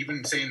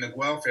 even say in the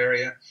Guelph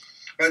area,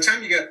 by the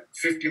time you get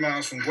 50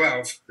 miles from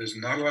Guelph, there's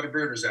not a lot of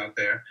birders out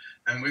there,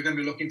 and we're going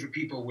to be looking for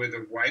people with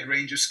a wide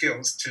range of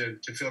skills to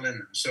fill in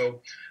them.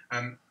 So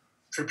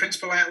for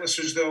principal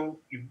atlasers, though,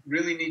 you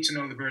really need to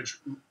know the birds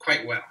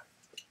quite well.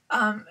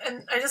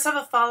 And I just have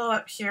a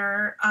follow-up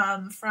here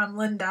from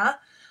Linda.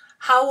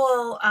 how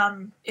will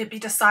it be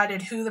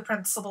decided who the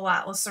principal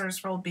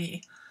atlasers will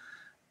be?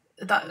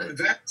 That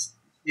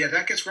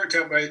gets worked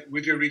out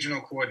with your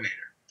regional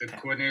coordinator. The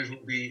coordinators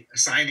will be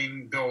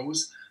assigning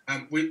those.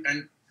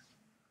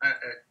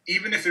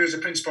 Even if there is a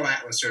principal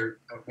atlaser,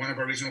 one of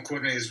our regional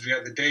coordinators the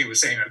other day was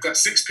saying, I've got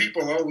 6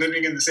 people all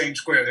living in the same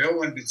square. They all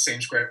want to be the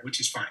same square, which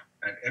is fine.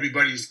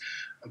 Everybody's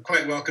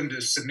quite welcome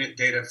to submit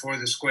data for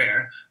the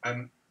square.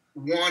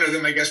 One of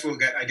them, I guess, will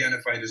get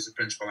identified as the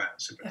principal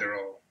atlaser, but they're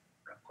all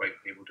quite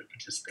able to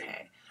participate.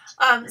 Okay.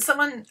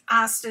 Someone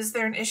asked, is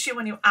there an issue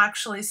when you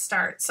actually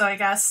start? So I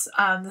guess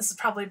this is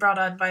probably brought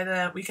on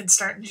by we can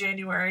start in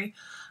January.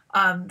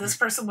 This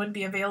person would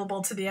be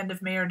available to the end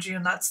of May or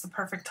June. That's the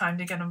perfect time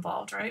to get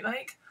involved, right,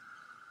 Mike?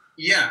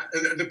 Yeah,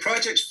 the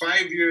project's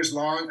 5 years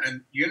long,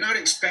 and we're not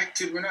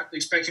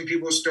expecting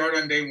people to start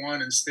on day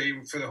one and stay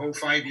for the whole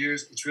 5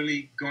 years. It's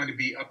really going to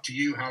be up to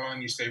you how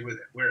long you stay with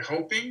it. We're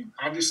hoping,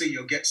 obviously,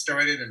 you'll get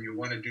started and you'll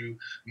want to do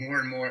more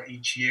and more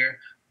each year.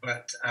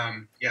 But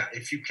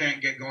if you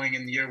can't get going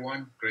in year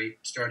 1, great,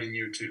 start in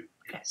year 2.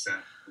 Okay.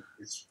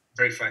 It's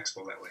very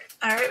flexible that way.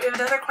 All right, we have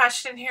another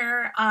question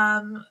here.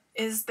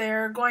 Is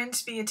there going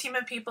to be a team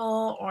of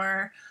people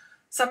or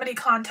somebody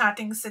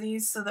contacting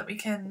cities so that we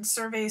can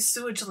survey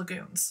sewage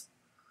lagoons?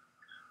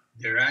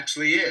 There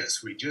actually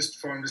is. We just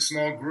formed a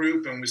small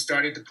group and we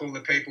started to pull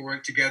the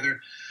paperwork together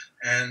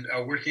and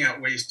are working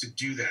out ways to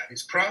do that.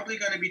 It's probably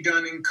going to be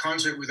done in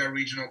concert with our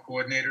regional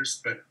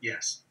coordinators, but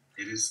yes,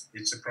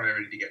 it's a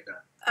priority to get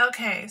done.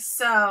 Okay,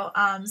 so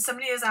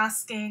somebody is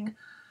asking,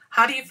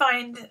 how do you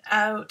find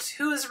out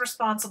who is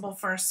responsible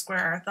for a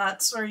square?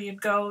 That's where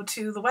you'd go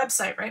to the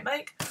website, right,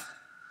 Mike?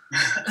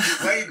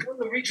 Well, you go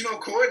to the regional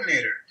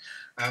coordinator.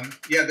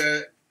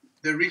 The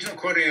regional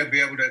coordinator will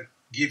be able to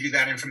give you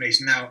that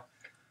information. Now,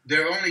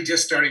 they're only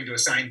just starting to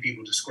assign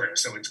people to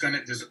squares, so it's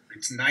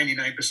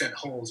 99%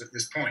 holes at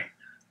this point.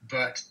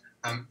 But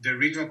the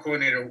regional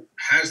coordinator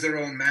has their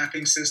own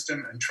mapping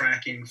system and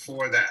tracking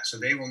for that, so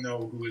they will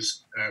know who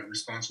is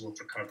responsible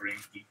for covering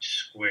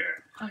each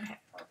square. Okay.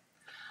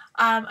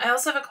 I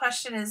also have a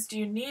question is, do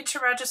you need to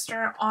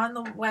register on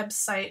the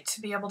website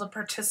to be able to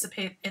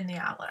participate in the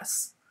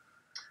atlas?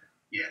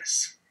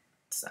 Yes.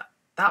 So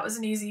that was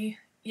an easy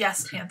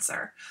yes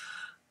answer.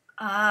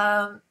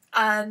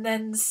 And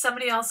then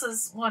somebody else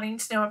is wanting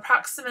to know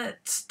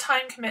approximate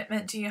time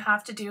commitment do you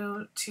have to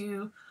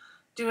do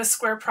a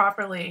square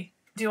properly?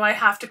 Do I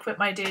have to quit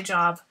my day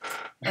job?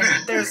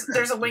 And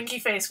there's a winky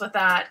face with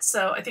that.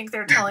 So I think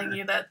they're telling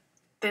you that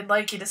they'd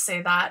like you to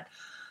say that.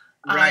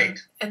 Right.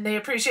 And they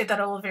appreciate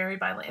that it will vary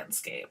by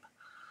landscape.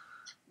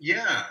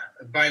 Yeah,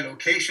 by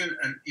location.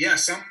 And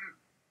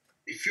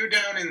if you're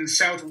down in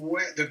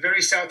the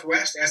very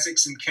southwest,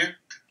 Essex and Kent,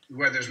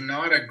 where there's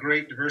not a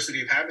great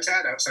diversity of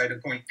habitat outside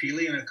of Point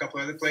Pelee and a couple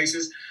other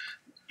places,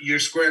 your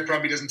square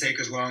probably doesn't take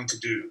as long to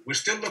do. We're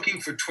still looking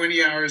for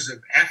 20 hours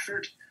of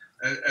effort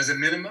as a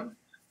minimum.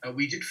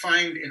 We did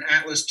find in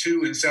Atlas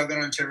 2 in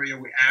Southern Ontario,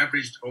 we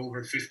averaged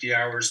over 50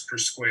 hours per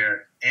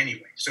square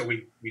anyway. So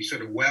we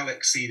sort of well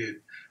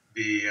exceeded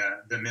the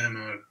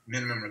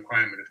minimum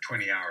requirement of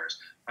 20 hours.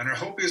 And our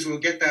hope is we'll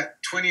get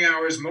that 20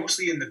 hours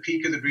mostly in the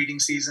peak of the breeding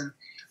season.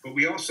 But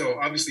we also,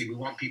 obviously, we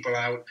want people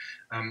out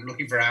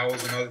looking for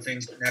owls and other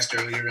things that nest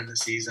earlier in the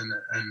season,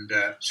 and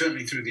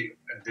certainly through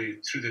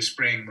the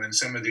spring when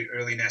some of the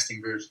early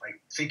nesting birds,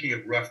 like thinking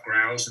of rough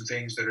grouse and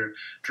things that are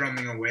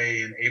drumming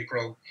away in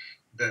April,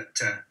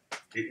 that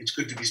it's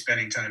good to be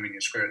spending time in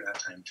your square at that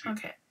time too.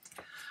 Okay.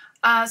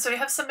 So we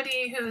have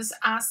somebody who's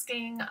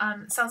asking,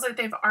 it sounds like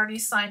they've already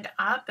signed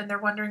up and they're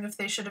wondering if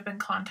they should have been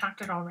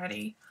contacted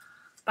already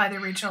by the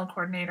regional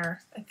coordinator.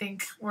 I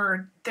think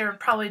they're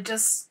probably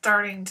just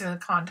starting to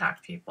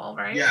contact people,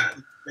 right? Yeah.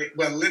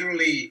 Well,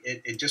 literally,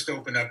 it just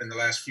opened up in the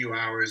last few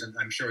hours, and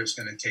I'm sure it's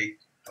going to take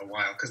a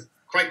while because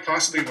quite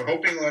possibly we're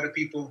hoping a lot of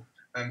people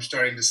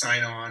starting to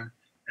sign on,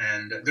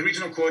 and the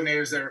regional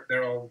coordinators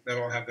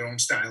they'll all have their own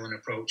style and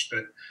approach,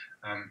 but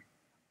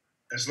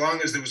as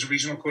long as there was a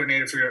regional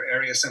coordinator for your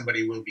area,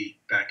 somebody will be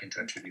back in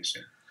touch with you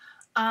soon.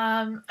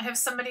 I have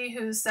somebody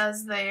who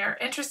says they are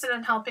interested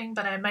in helping,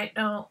 but I might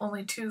know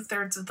only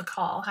 2/3 of the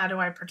call. How do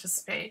I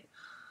participate?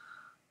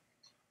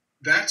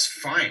 That's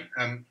fine.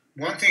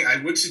 One thing I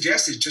would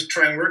suggest is just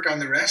try and work on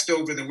the rest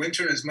over the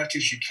winter as much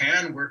as you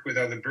can, work with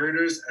other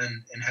birders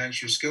and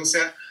enhance your skill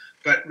set.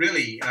 But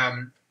really,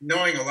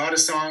 knowing a lot of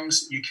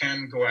songs, you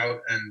can go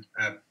out and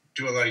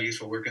do a lot of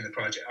useful work in the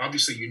project.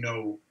 Obviously, you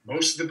know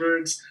most of the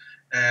birds,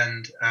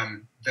 and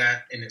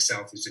that in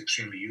itself is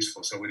extremely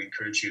useful. So I would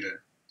encourage you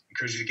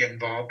to get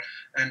involved.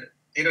 And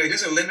it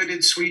is a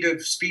limited suite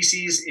of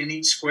species in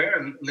each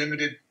square, a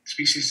limited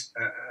species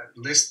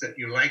list that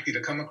you're likely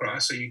to come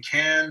across. So you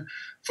can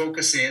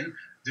focus in.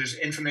 There's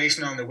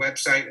information on the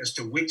website as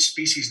to which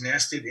species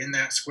nested in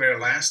that square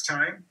last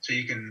time, so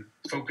you can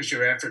focus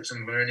your efforts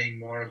on learning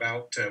more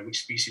about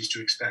which species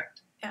to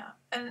expect. Yeah,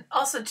 and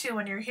also too,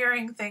 when you're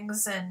hearing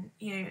things and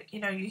you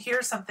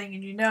hear something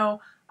and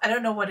I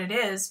don't know what it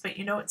is, but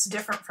it's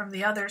different from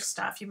the other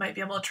stuff, you might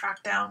be able to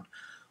track down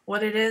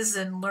what it is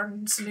and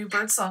learn some new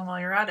birdsong while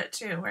you're at it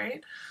too,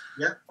 right?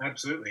 Yeah,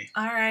 absolutely.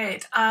 All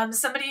right.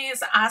 Somebody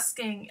is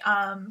asking,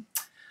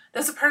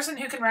 does a person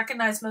who can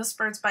recognize most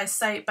birds by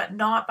sight but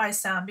not by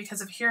sound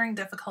because of hearing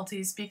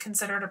difficulties be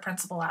considered a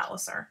principal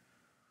atlaser?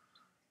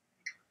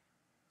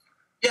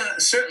 Yeah,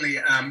 certainly.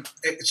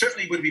 It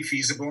certainly would be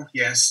feasible,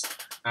 yes.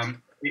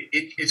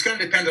 It's going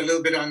to depend a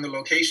little bit on the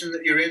location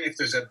that you're in. If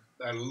there's a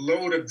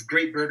load of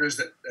great birders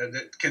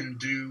that can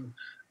do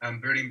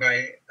birding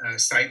by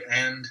sight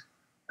and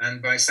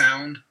by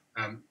sound,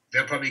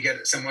 they'll probably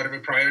get somewhat of a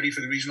priority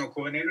for the regional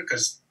coordinator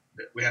because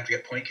we have to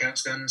get point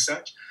counts done and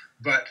such.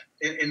 But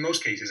in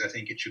most cases, I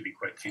think it should be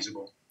quite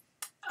feasible.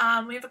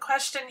 We have a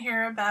question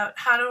here about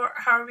how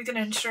are we going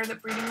to ensure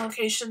that breeding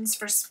locations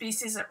for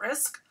species at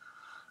risk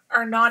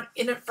are not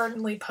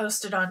inadvertently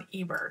posted on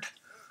eBird?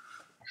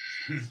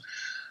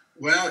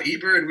 Well,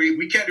 eBird,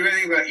 we can't do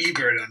anything about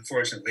eBird,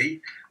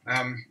 unfortunately.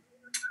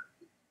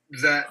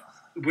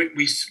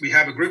 We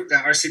have a group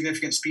that our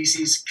significant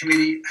species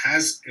committee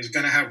is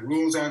going to have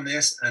rules on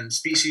this, and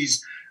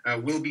species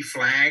will be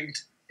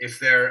flagged if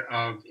they're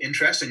of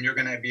interest, and you're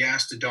going to be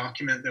asked to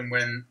document them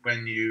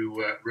when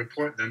you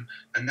report them,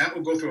 and that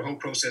will go through a whole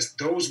process.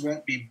 Those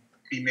won't be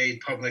made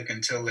public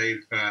until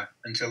they've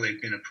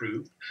been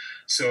approved.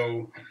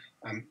 So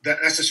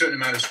that's a certain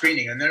amount of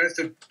screening. And then if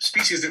the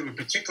species that we're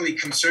particularly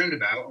concerned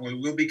about, and we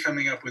will be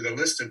coming up with a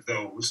list of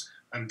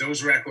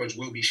those records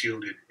will be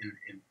shielded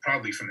in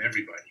probably from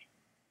everybody.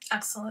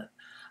 Excellent.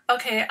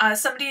 Okay,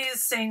 somebody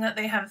is saying that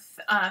they have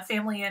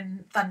family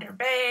in Thunder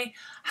Bay.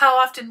 How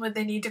often would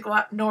they need to go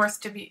up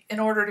north in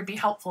order to be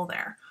helpful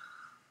there?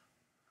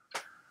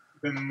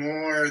 The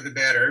more, the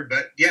better.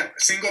 But yeah, a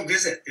single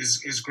visit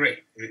is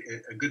great.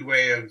 A good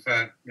way of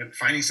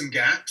finding some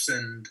gaps,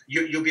 and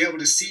you'll be able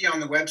to see on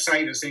the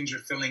website as things are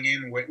filling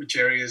in which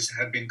areas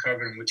have been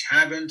covered and which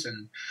haven't.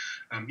 And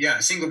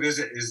a single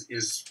visit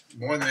is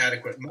more than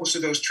adequate. Most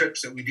of those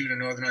trips that we do to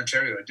Northern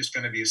Ontario are just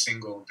going to be a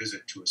single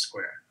visit to a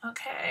square.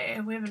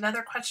 Okay, we have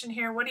another question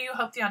here. What do you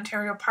hope the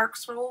Ontario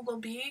Parks role will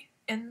be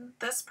in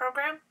this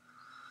program?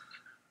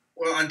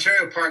 Well,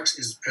 Ontario Parks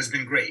has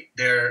been great.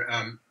 They're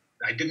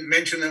I didn't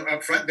mention them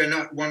up front. They're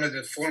not one of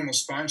the formal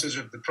sponsors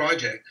of the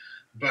project,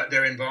 but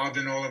they're involved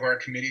in all of our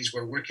committees.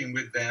 We're working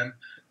with them.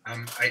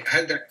 I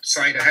had that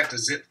site I had to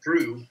zip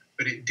through,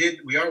 but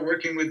we are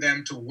working with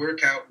them to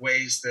work out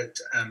ways that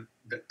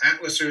the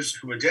atlasers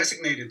who are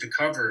designated to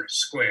cover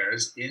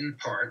squares in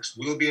parks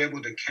will be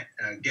able to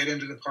get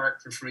into the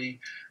park for free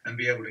and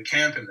be able to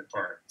camp in the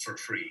park for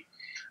free.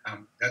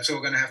 That's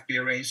all going to have to be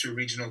arranged through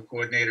regional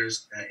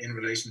coordinators in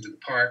relation to the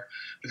park,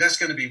 but that's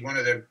going to be one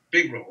of their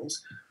big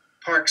roles.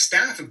 Park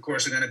staff, of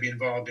course, are going to be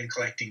involved in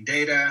collecting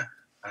data.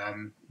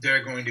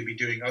 They're going to be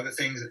doing other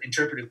things,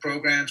 interpretive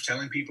programs,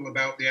 telling people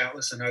about the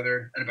atlas and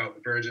about the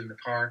birds in the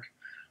park.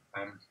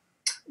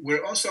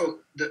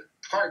 The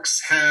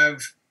parks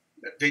have,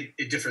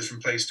 it differs from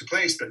place to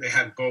place, but they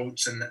have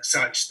boats and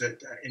such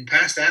that in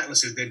past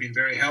atlases, they've been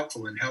very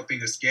helpful in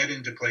helping us get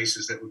into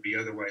places that would be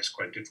otherwise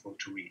quite difficult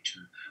to reach.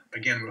 And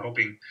again, we're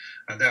hoping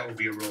that will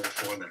be a role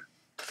for them.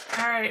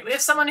 All right, we have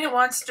someone who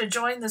wants to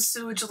join the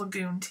sewage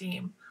lagoon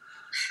team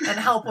and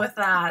help with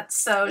that.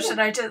 So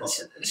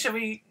should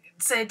we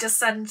say just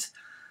send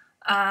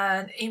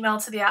an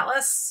email to the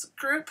Atlas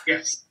group?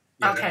 Yes.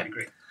 Yeah, okay. That'd be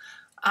great.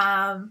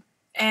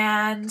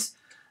 And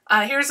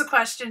here's a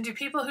question. Do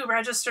people who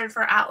registered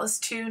for Atlas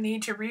 2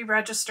 need to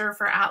re-register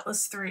for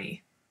Atlas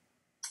 3?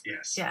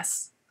 Yes.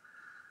 Yes.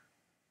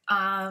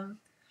 And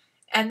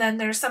then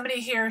there's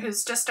somebody here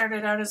who's just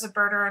started out as a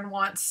birder and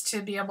wants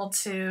to be able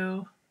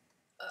to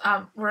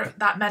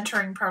that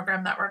mentoring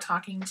program that we're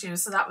talking to.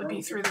 So that would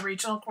be through the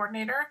regional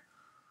coordinator?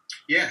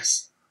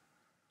 Yes.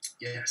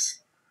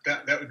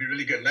 That would be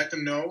really good. Let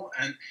them know.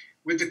 And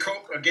with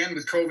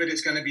COVID,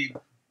 it's going to be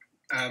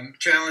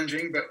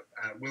challenging, but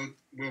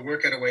we'll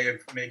work out a way of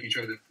making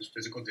sure that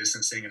physical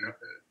distancing and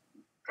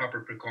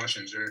proper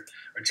precautions are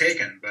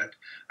taken. But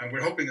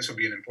we're hoping this will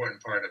be an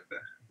important part of the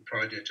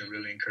project and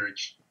really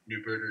encourage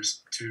new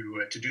birders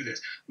to do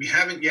this. We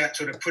haven't yet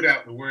sort of put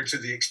out the word to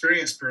the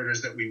experienced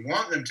birders that we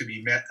want them to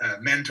be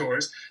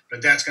mentors,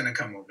 but that's going to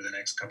come over the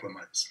next couple of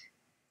months.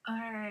 All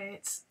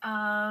right.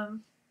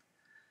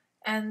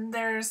 And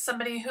there's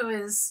somebody who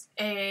is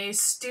a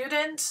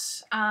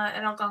student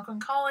at Algonquin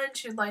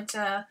College who'd like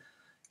to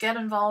get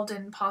involved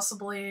in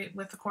possibly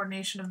with the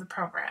coordination of the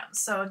program.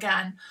 So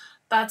again,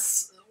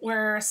 that's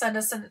where send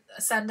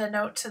a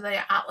note to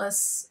the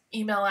Atlas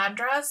email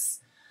address.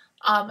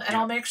 And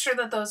I'll make sure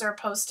that those are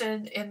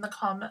posted in the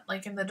comment,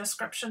 like in the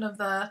description of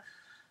the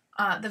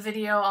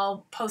video.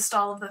 I'll post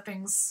all of the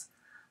things,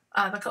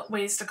 the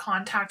ways to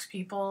contact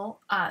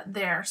people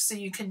there, so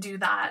you can do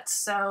that.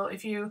 So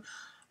if you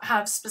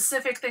have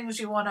specific things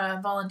you want to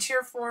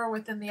volunteer for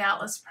within the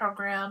Atlas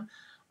program,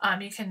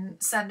 you can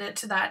send it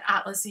to that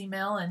Atlas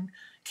email, and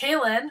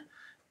Kaylin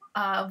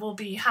will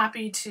be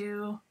happy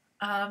to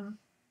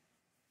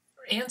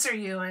answer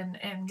you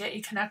and get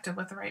you connected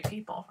with the right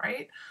people,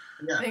 right?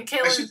 Yeah. I think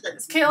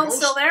is Kaylin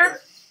still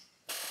there?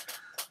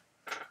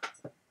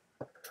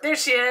 There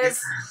she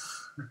is.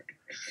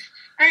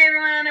 Hi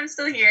everyone, I'm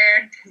still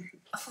here.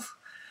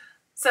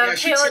 So Yeah,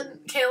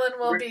 Kaylin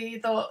will be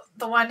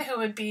the one who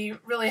would be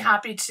really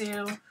happy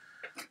to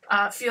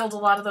field a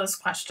lot of those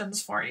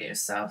questions for you.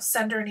 So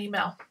send her an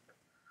email.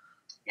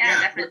 Yeah,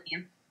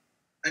 definitely.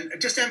 And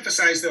just to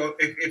emphasize, though,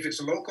 if it's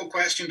a local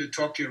question, to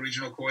talk to your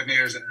regional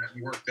coordinators and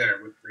work there.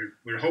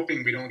 We're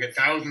hoping we don't get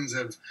thousands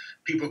of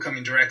people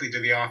coming directly to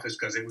the office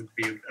because it would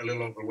be a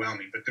little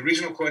overwhelming. But the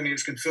regional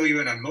coordinators can fill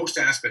you in on most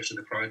aspects of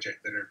the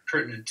project that are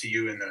pertinent to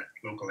you in the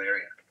local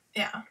area.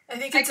 Yeah, I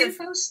think I can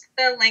post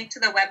the link to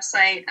the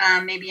website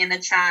maybe in the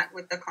chat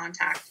with the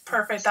contact.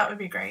 Perfect. That would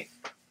be great.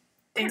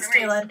 Thanks,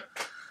 Kaylin.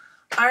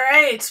 All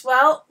right.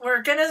 Well,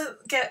 we're going to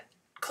get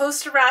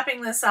close to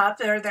wrapping this up.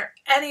 Are there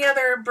any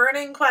other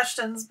burning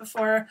questions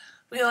before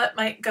we let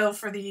Mike go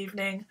for the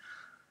evening?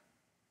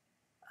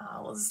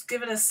 We'll just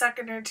give it a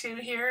second or two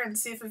here and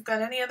see if we've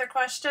got any other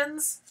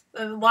questions.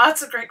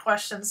 Lots of great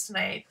questions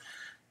tonight.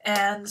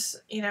 And,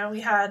 you know, we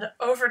had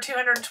over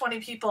 220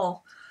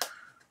 people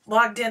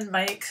logged in,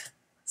 Mike.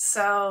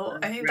 So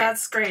I think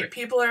that's great.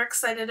 People are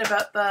excited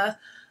about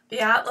the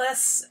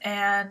Atlas,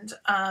 and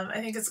I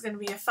think it's going to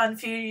be a fun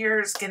few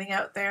years getting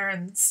out there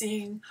and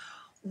seeing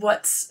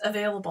what's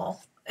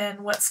available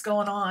and what's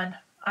going on.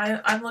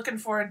 I'm looking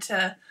forward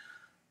to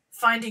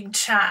finding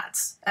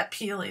chats at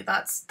Peely.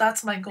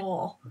 That's my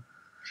goal.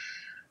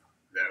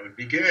 That would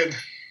be good.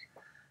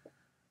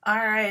 All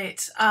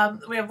right.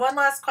 We have one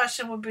last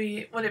question. Would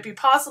it be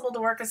possible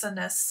to work as an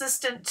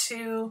assistant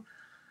to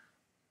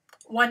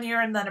 1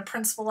 year and then a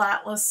principal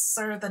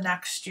atlaser the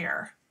next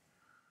year?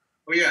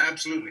 Oh yeah,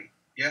 absolutely.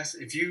 Yes,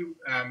 if you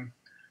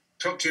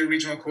talk to your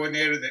regional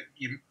coordinator, that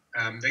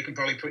they can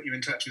probably put you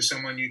in touch with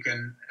someone you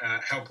can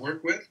help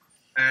work with.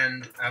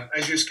 And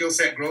as your skill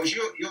set grows,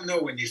 you'll know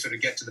when you sort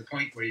of get to the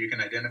point where you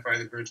can identify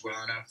the birds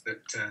well enough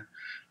that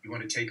you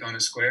want to take on a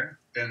square,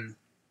 then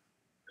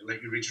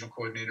let your regional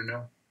coordinator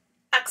know.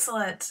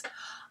 Excellent.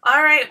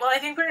 All right. Well, I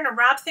think we're going to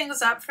wrap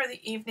things up for the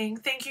evening.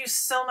 Thank you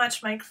so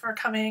much, Mike, for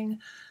coming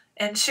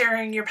and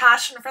sharing your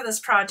passion for this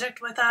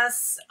project with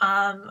us.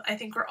 I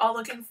think we're all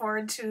looking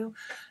forward to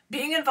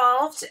being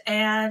involved,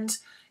 and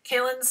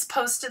Kaylin's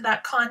posted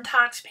that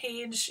contact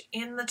page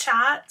in the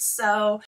chat. So